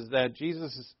this is that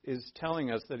Jesus is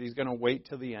telling us that he's going to wait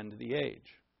till the end of the age.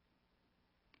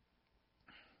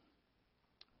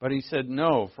 But he said,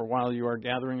 no, for while you are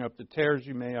gathering up the tares,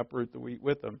 you may uproot the wheat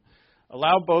with them.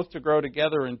 Allow both to grow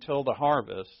together until the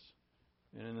harvest.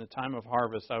 And in the time of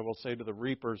harvest, I will say to the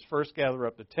reapers, first gather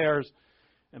up the tares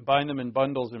and bind them in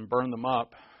bundles and burn them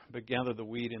up, but gather the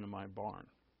wheat into my barn.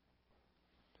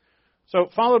 So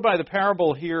followed by the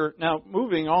parable here. Now,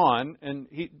 moving on, and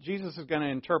Jesus is going to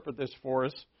interpret this for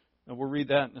us, and we'll read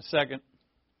that in a second.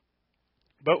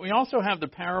 But we also have the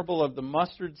parable of the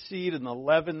mustard seed and the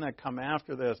leaven that come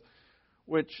after this,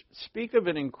 which speak of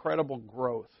an incredible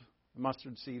growth. The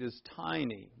mustard seed is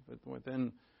tiny, but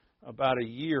within about a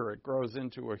year it grows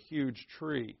into a huge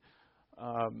tree,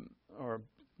 or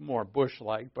more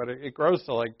bush-like, but it grows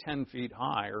to like 10 feet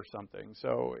high or something.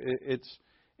 So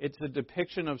it's a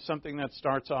depiction of something that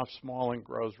starts off small and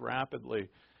grows rapidly.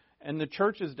 And the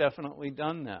church has definitely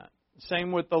done that.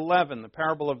 Same with the leaven. The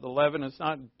parable of the leaven is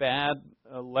not bad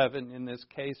leaven in this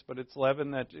case, but it's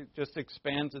leaven that just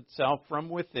expands itself from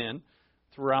within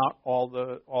throughout all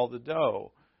the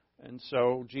dough. And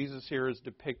so Jesus here is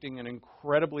depicting an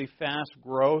incredibly fast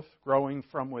growth growing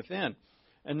from within.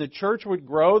 And the church would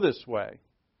grow this way.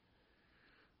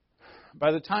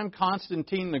 By the time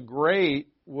Constantine the Great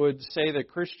would say that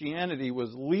Christianity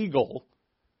was legal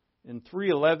in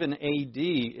 311 AD,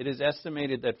 it is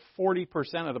estimated that 40%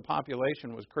 of the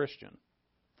population was Christian.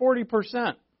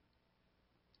 40%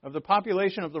 of the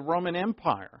population of the Roman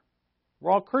Empire were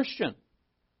all Christian.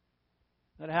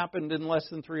 That happened in less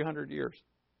than 300 years.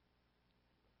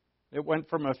 It went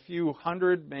from a few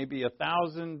hundred, maybe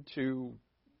 1,000, to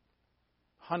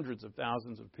hundreds of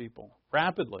thousands of people,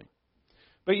 rapidly.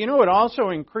 But it also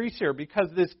increased here because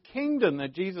this kingdom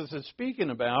that Jesus is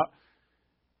speaking about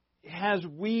has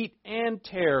wheat and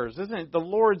tares, isn't it? The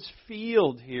Lord's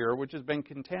field here, which has been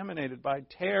contaminated by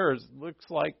tares, looks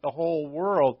like the whole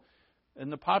world.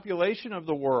 And the population of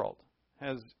the world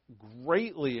has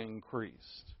greatly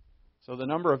increased. So the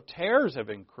number of tares have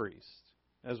increased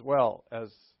as well as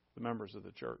the members of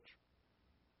the church.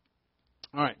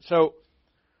 All right, so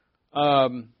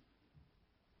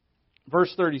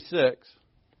verse 36.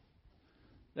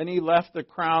 Then he left the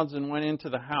crowds and went into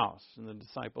the house. And the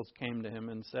disciples came to him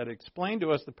and said, "Explain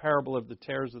to us the parable of the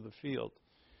tares of the field."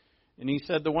 And he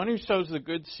said, "The one who sows the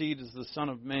good seed is the Son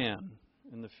of Man,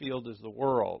 and the field is the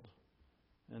world.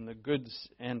 And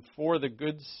for the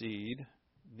good seed,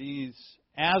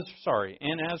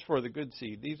 as for the good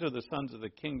seed, these are the sons of the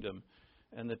kingdom,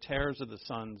 and the tares are the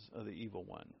sons of the evil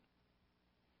one.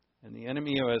 And the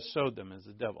enemy who has sowed them is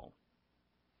the devil.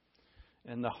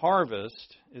 And the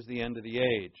harvest is the end of the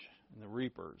age, and the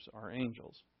reapers are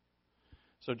angels.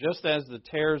 So just as the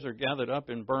tares are gathered up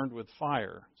and burned with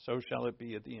fire, so shall it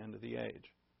be at the end of the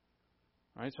age."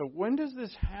 All right, so when does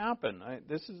this happen?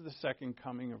 This is the second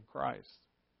coming of Christ.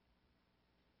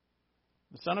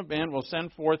 "The Son of Man will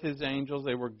send forth his angels.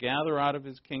 They will gather out of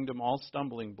his kingdom all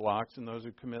stumbling blocks and those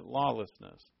who commit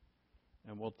lawlessness,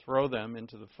 and will throw them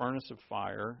into the furnace of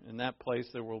fire. In that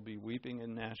place there will be weeping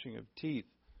and gnashing of teeth.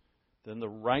 Then the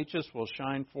righteous will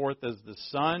shine forth as the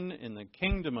sun in the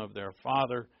kingdom of their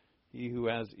Father. He who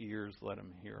has ears, let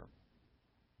him hear."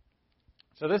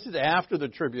 So this is after the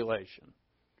tribulation.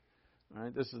 All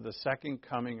right, this is the second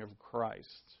coming of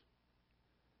Christ.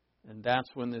 And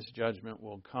that's when this judgment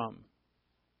will come.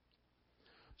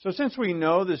 So since we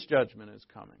know this judgment is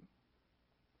coming,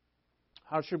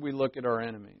 how should we look at our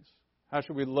enemies? How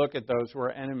should we look at those who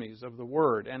are enemies of the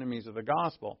Word, enemies of the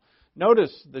gospel?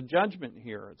 Notice the judgment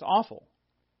here. It's awful.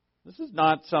 This is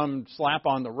not some slap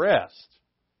on the wrist.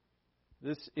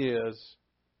 This is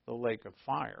the lake of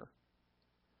fire.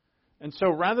 And so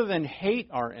rather than hate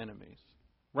our enemies,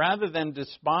 rather than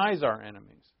despise our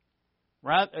enemies,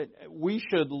 we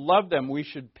should love them, we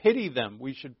should pity them,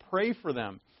 we should pray for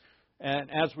them.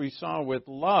 And as we saw with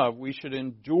love, we should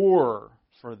endure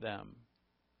for them,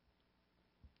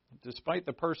 despite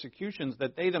the persecutions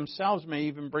that they themselves may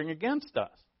even bring against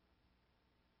us.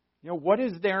 What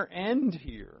is their end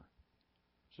here?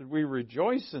 Should we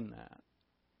rejoice in that?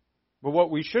 But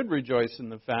what we should rejoice in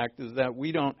the fact is that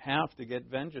we don't have to get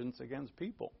vengeance against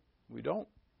people. We don't.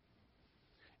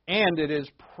 And it is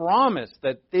promised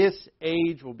that this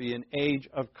age will be an age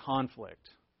of conflict.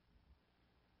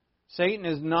 Satan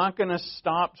is not going to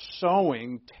stop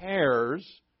sowing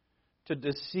tares to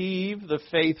deceive the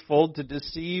faithful, to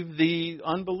deceive the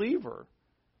unbeliever,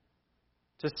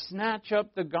 to snatch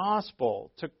up the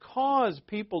gospel, to cause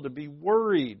people to be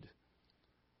worried.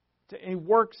 He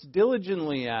works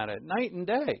diligently at it, night and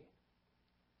day,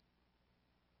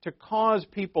 to cause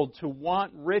people to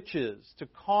want riches, to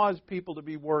cause people to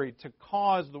be worried, to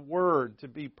cause the Word to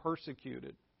be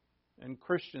persecuted, and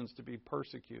Christians to be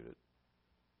persecuted.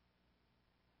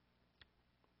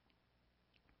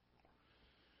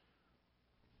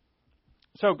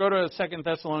 So go to 2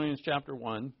 Thessalonians chapter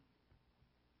 1.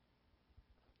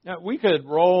 Now, we could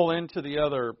roll into the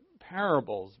other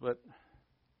parables, but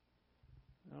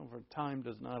time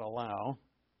does not allow.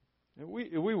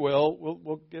 We will.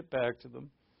 We'll get back to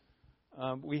them.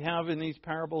 We have in these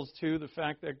parables, too, the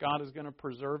fact that God is going to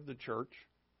preserve the church.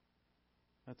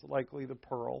 That's likely the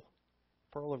pearl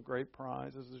of great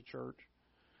prize is the church.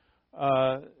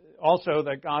 Also,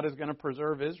 that God is going to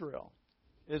preserve Israel.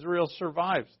 Israel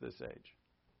survives this age.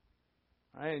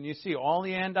 Right? And you see all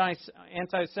the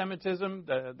anti-Semitism,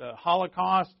 the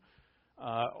Holocaust,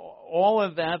 all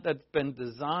of that's been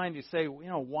designed. You say,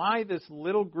 why this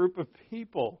little group of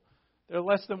people? They're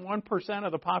less than 1%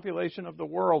 of the population of the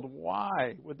world.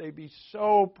 Why would they be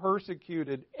so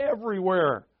persecuted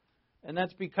everywhere? And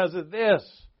that's because of this.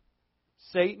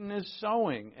 Satan is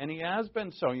sowing, and he has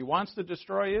been sowing. He wants to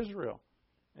destroy Israel.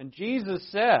 And Jesus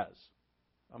says,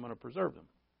 I'm going to preserve them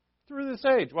through this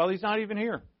age while he's not even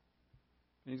here.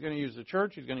 And he's going to use the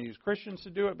church, he's going to use Christians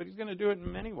to do it, but he's going to do it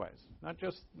in many ways, not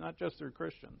just through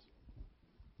Christians.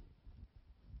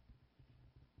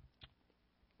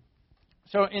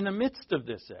 So in the midst of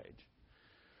this age,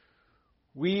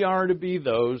 we are to be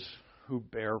those who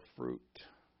bear fruit.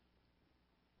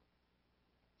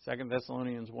 2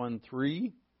 Thessalonians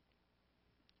 1:3,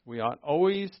 we ought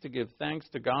always to give thanks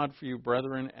to God for you,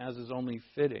 brethren, as is only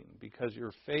fitting, because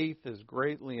your faith is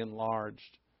greatly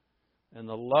enlarged, and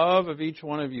the love of each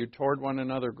one of you toward one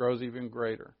another grows even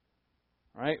greater.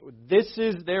 All right? This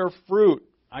is their fruit.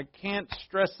 I can't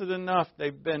stress it enough.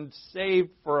 They've been saved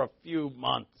for a few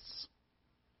months.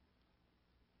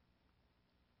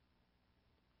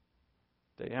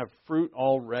 They have fruit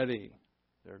already.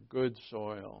 They're good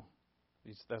soil,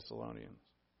 these Thessalonians.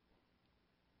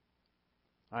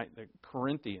 Right? The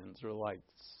Corinthians are like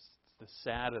the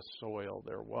saddest soil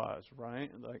there was,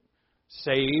 right? Like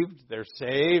they're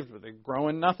saved, but they're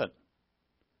growing nothing.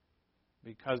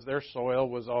 Because their soil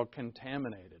was all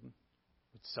contaminated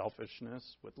with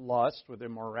selfishness, with lust, with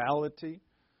immorality.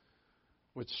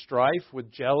 with strife,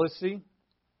 with jealousy,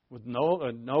 with no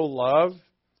love.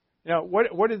 You know,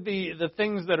 what are the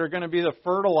things that are going to be the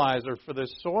fertilizer for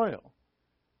this soil?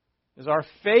 Is our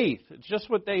faith. It's just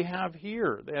what they have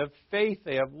here. They have faith,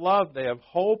 they have love, they have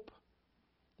hope.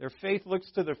 Their faith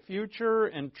looks to the future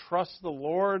and trusts the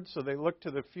Lord, so they look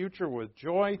to the future with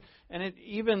joy. And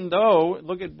even though,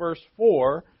 look at verse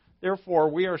 4,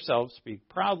 therefore we ourselves speak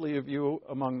proudly of you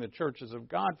among the churches of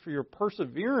God for your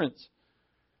perseverance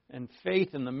and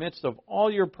faith in the midst of all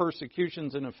your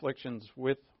persecutions and afflictions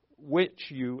with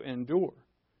which you endure.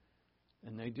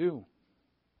 And they do.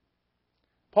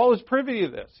 Paul is privy to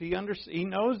this. He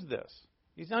knows this.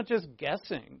 He's not just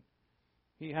guessing.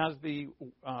 He has the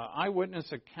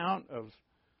eyewitness account of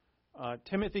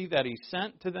Timothy that he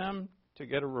sent to them to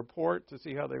get a report to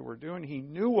see how they were doing. He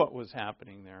knew what was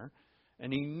happening there.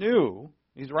 And he knew,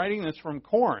 he's writing this from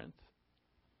Corinth,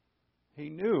 he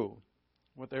knew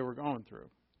what they were going through.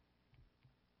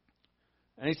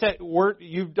 And he said,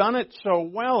 you've done it so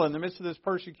well in the midst of this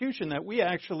persecution that we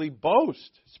actually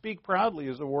boast. Speak proudly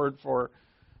is a word for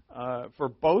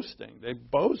boasting. They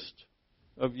boast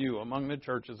of you among the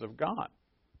churches of God.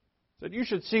 That you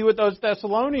should see what those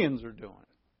Thessalonians are doing.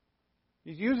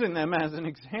 He's using them as an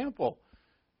example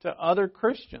to other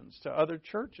Christians, to other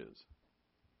churches.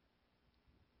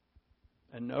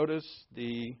 And notice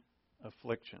the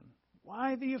affliction.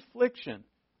 Why the affliction?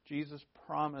 Jesus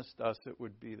promised us it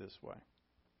would be this way.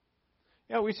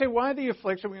 Yeah, we say, why the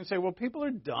affliction? We can say, well, people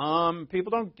are dumb.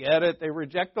 People don't get it. They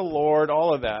reject the Lord,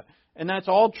 all of that. And that's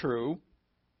all true.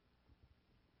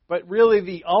 But really,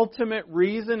 the ultimate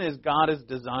reason is God has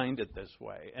designed it this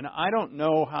way. And I don't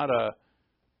know how to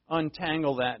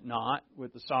untangle that knot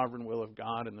with the sovereign will of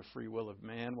God and the free will of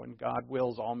man. When God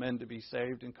wills all men to be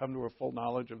saved and come to a full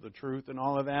knowledge of the truth and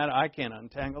all of that, I can't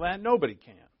untangle that. Nobody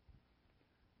can.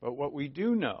 But what we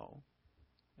do know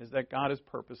is that God has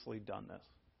purposely done this.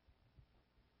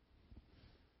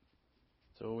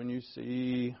 So when you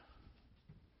see...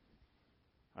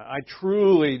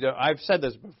 I've said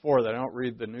this before, that I don't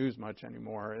read the news much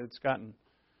anymore. It's gotten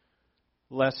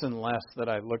less and less that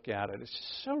I look at it. It's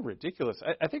just so ridiculous.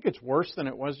 I think it's worse than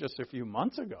it was just a few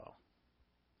months ago.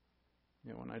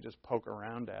 You know, when I just poke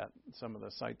around at some of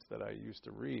the sites that I used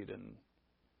to read, and,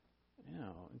 you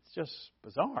know, it's just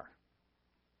bizarre.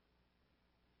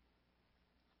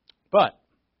 But,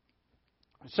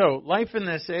 so life in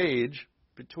this age,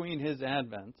 between his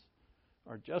advents,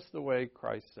 are just the way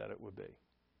Christ said it would be.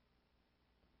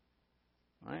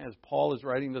 Right? As Paul is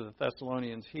writing to the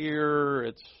Thessalonians here,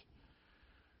 it's,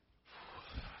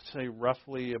 say,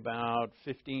 roughly about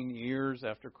 15 years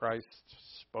after Christ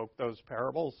spoke those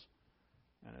parables.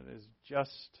 And it is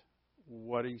just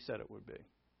what he said it would be.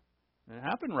 And it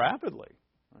happened rapidly.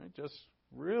 Right? Just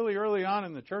really early on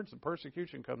in the church, the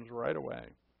persecution comes right away.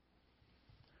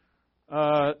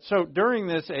 So during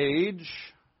this age,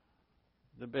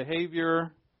 the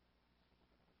behavior,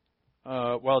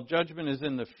 while judgment is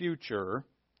in the future,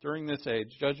 during this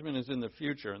age, judgment is in the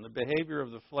future, and the behavior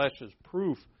of the flesh is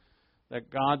proof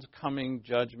that God's coming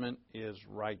judgment is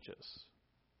righteous.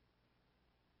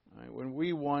 Right? When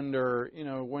we wonder, you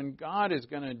know, when God is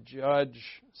going to judge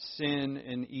sin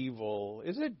and evil,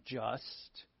 is it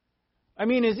just? I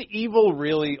mean, is evil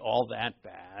really all that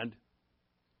bad?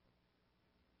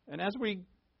 And as we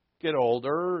get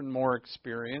older and more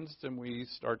experienced and we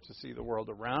start to see the world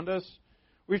around us,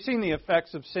 we've seen the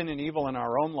effects of sin and evil in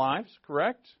our own lives,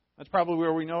 correct? That's probably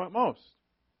where we know it most.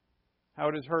 How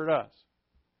it has hurt us.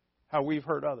 How we've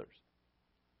hurt others.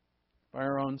 By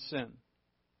our own sin.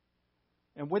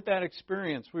 And with that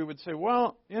experience, we would say,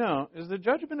 well, you know, is the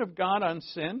judgment of God on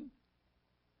sin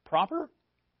proper?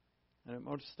 And it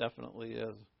most definitely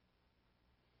is.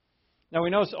 Now, we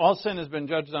know all sin has been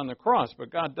judged on the cross, but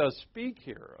God does speak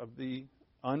here of the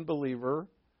unbeliever,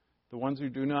 the ones who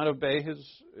do not obey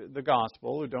the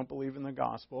gospel, who don't believe in the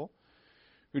gospel,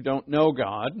 who don't know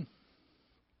God.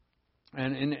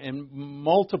 And in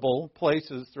multiple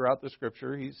places throughout the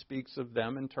Scripture, he speaks of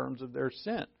them in terms of their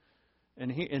sin.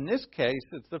 And in this case,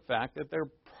 it's the fact that they're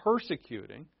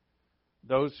persecuting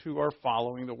those who are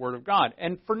following the Word of God,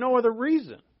 and for no other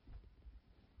reason.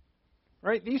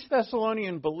 Right? These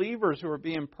Thessalonian believers who are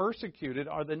being persecuted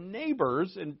are the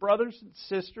neighbors and brothers and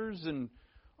sisters and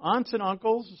aunts and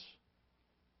uncles,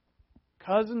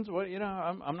 cousins. Well, you know,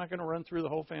 I'm not going to run through the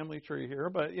whole family tree here,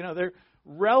 but you know, they're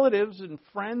relatives and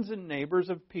friends and neighbors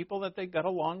of people that they got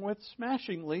along with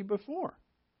smashingly before.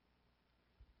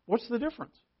 What's the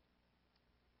difference?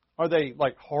 Are they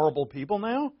like horrible people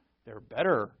now? They're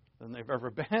better than they've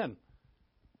ever been.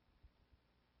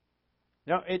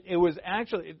 Now, it was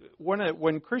actually,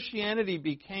 when Christianity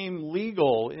became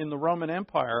legal in the Roman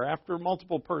Empire after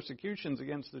multiple persecutions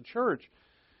against the church,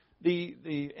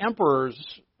 the emperors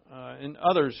and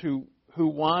others who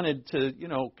wanted to,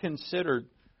 consider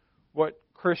what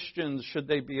Christians, should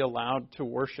they be allowed to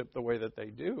worship the way that they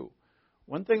do,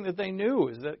 one thing that they knew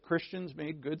is that Christians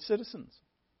made good citizens.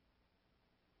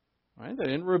 Right? They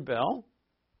didn't rebel.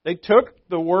 They took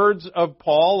the words of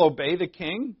Paul, obey the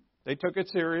king. They took it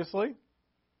seriously.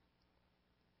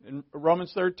 In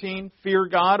Romans 13, fear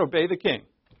God, obey the king.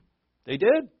 They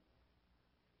did.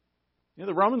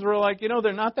 The Romans were like,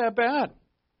 they're not that bad.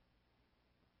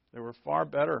 They were far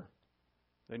better.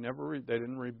 They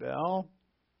didn't rebel.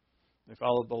 They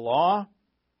followed the law.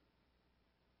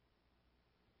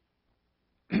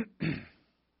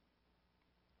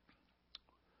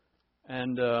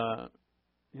 And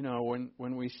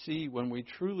when we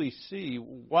truly see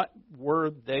what were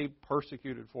they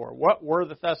persecuted for, what were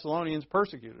the Thessalonians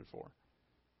persecuted for?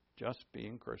 Just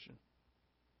being Christian.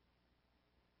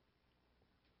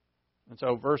 And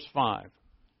so verse 5,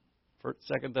 2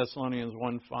 Thessalonians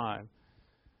 1:5,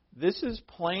 this is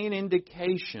plain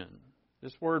indication.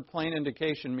 This word plain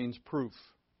indication means proof.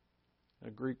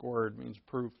 The Greek word means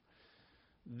proof.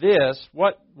 This,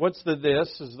 what's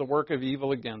this is the work of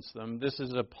evil against them. This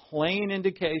is a plain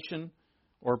indication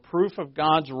or proof of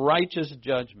God's righteous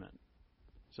judgment,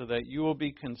 so that you will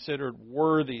be considered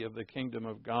worthy of the kingdom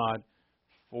of God,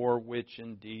 for which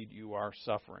indeed you are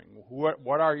suffering.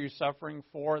 What are you suffering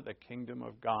for? The kingdom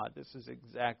of God. This is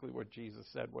exactly what Jesus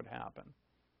said would happen.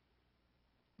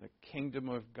 The kingdom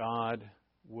of God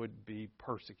would be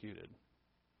persecuted.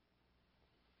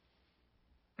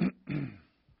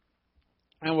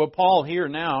 And what Paul here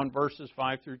now in verses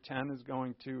 5 through 10 is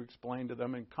going to explain to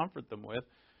them and comfort them with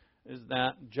is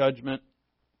that judgment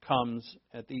comes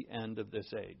at the end of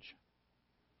this age.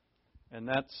 And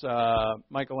that's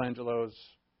Michelangelo's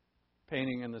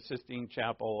painting in the Sistine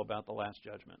Chapel about the Last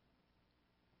Judgment.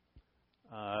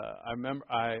 I remember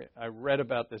I read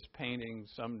about this painting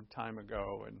some time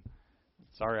ago, and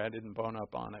sorry I didn't bone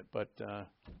up on it, but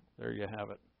there you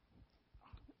have it.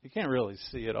 You can't really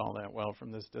see it all that well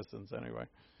from this distance anyway.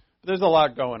 But there's a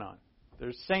lot going on.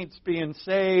 There's saints being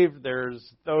saved.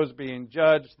 There's those being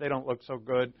judged. They don't look so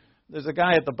good. There's a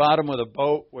guy at the bottom with a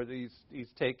boat where he's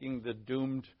taking the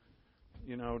doomed,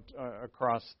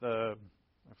 across the,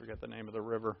 I forget the name of the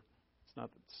river. It's not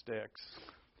the Styx.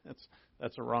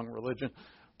 That's a wrong religion.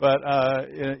 But,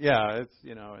 it's,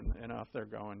 and off they're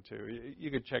going to.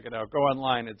 You could check it out. Go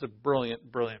online. It's a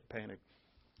brilliant, brilliant painting.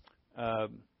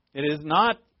 It is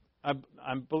not.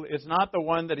 It's not the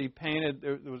one that he painted.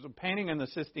 There was a painting in the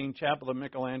Sistine Chapel that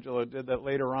Michelangelo did that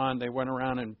later on they went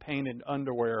around and painted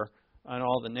underwear on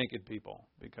all the naked people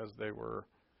because they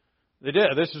did.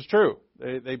 This is true.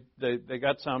 They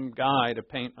got some guy to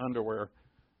paint underwear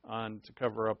on to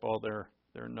cover up all their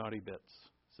naughty bits.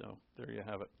 So there you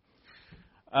have it.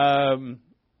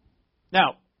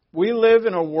 Now, we live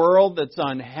in a world that's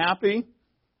unhappy,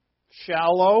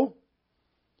 shallow,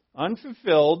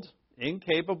 unfulfilled,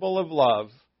 incapable of love,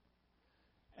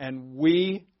 and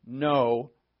we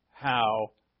know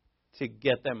how to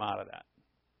get them out of that.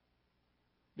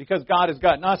 Because God has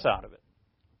gotten us out of it.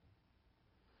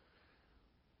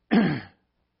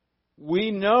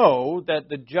 We know that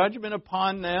the judgment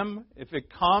upon them, if it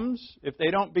comes, if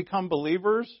they don't become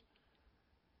believers,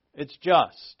 it's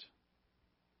just.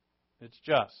 It's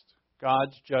just.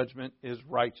 God's judgment is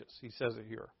righteous. He says it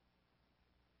here.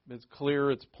 It's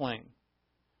clear, it's plain.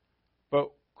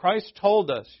 But Christ told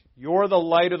us, you're the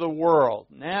light of the world.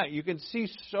 Now, you can see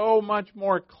so much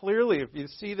more clearly if you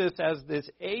see this as this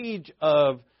age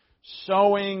of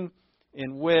sowing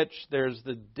in which there's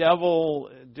the devil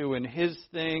doing his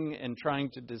thing and trying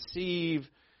to deceive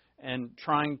and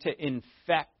trying to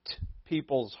infect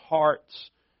people's hearts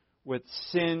with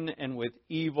sin and with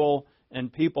evil,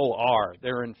 and people are.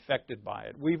 They're infected by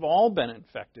it. We've all been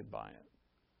infected by it.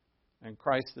 And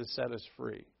Christ has set us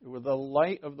free. We're the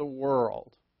light of the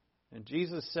world. And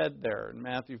Jesus said there in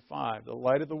Matthew 5, the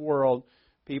light of the world,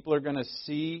 people are going to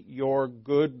see your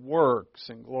good works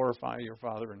and glorify your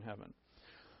Father in heaven.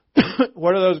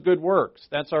 What are those good works?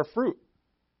 That's our fruit.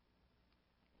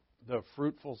 The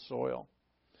fruitful soil.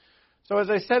 So as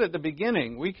I said at the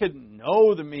beginning, we could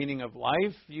know the meaning of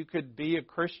life. You could be a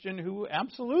Christian who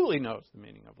absolutely knows the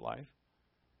meaning of life.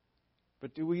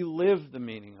 But do we live the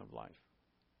meaning of life?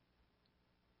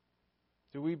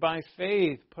 Do we, by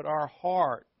faith, put our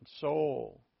heart and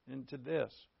soul into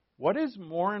this? What is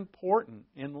more important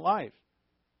in life?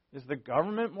 Is the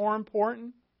government more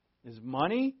important? Is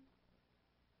money?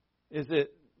 Is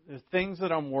it the things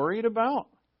that I'm worried about?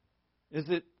 Is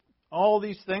it all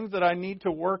these things that I need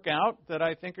to work out that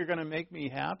I think are going to make me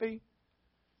happy?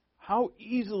 How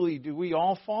easily do we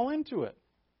all fall into it?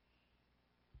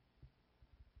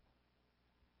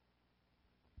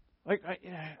 Like,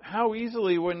 how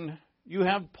easily when you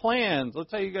have plans,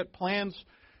 let's say you got plans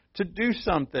to do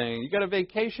something, you got a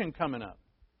vacation coming up,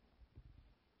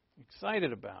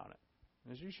 excited about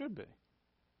it, as you should be,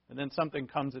 and then something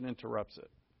comes and interrupts it,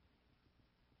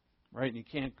 right? And you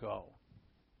can't go.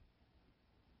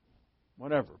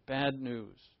 Whatever, bad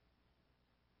news.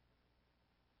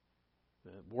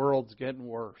 The world's getting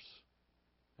worse,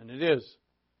 and it is.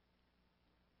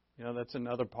 You know, that's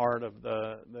another part of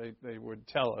they would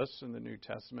tell us in the New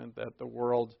Testament that the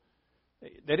world,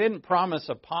 they didn't promise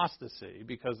apostasy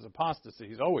because apostasy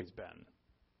has always been.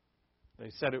 They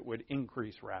said it would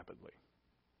increase rapidly.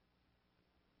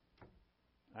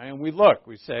 And we look,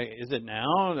 we say, is it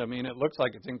now? I mean, it looks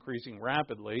like it's increasing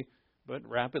rapidly, but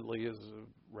rapidly is a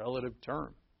relative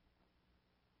term.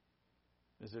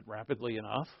 Is it rapidly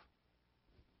enough?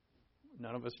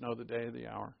 None of us know the day or the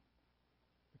hour.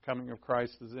 Coming of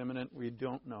Christ is imminent, we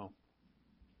don't know.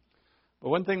 But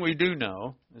one thing we do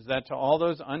know is that to all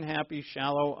those unhappy,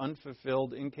 shallow,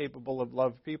 unfulfilled, incapable of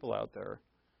love people out there,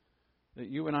 that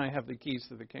you and I have the keys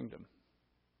to the kingdom.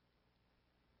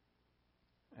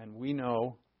 And we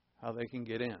know how they can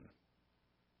get in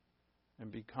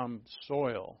and become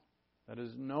soil that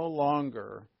is no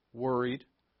longer worried,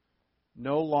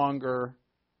 no longer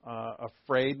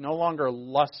afraid, no longer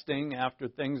lusting after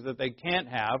things that they can't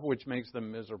have, which makes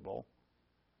them miserable,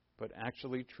 but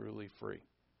actually truly free.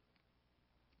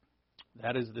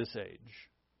 That is this age.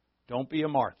 Don't be a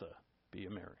Martha, be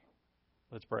a Mary.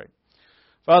 Let's pray.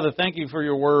 Father, thank you for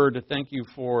your word. Thank you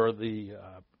for the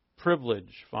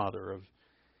privilege, Father, of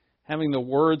having the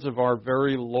words of our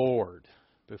very Lord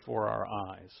before our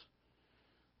eyes.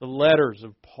 The letters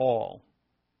of Paul.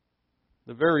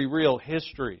 The very real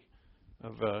history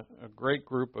of a great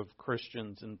group of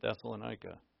Christians in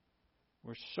Thessalonica.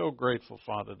 We're so grateful,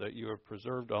 Father, that you have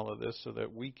preserved all of this so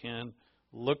that we can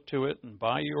look to it and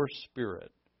by your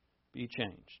Spirit be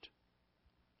changed.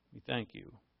 We thank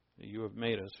you that you have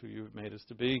made us who you have made us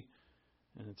to be,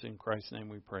 and it's in Christ's name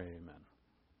we pray, amen.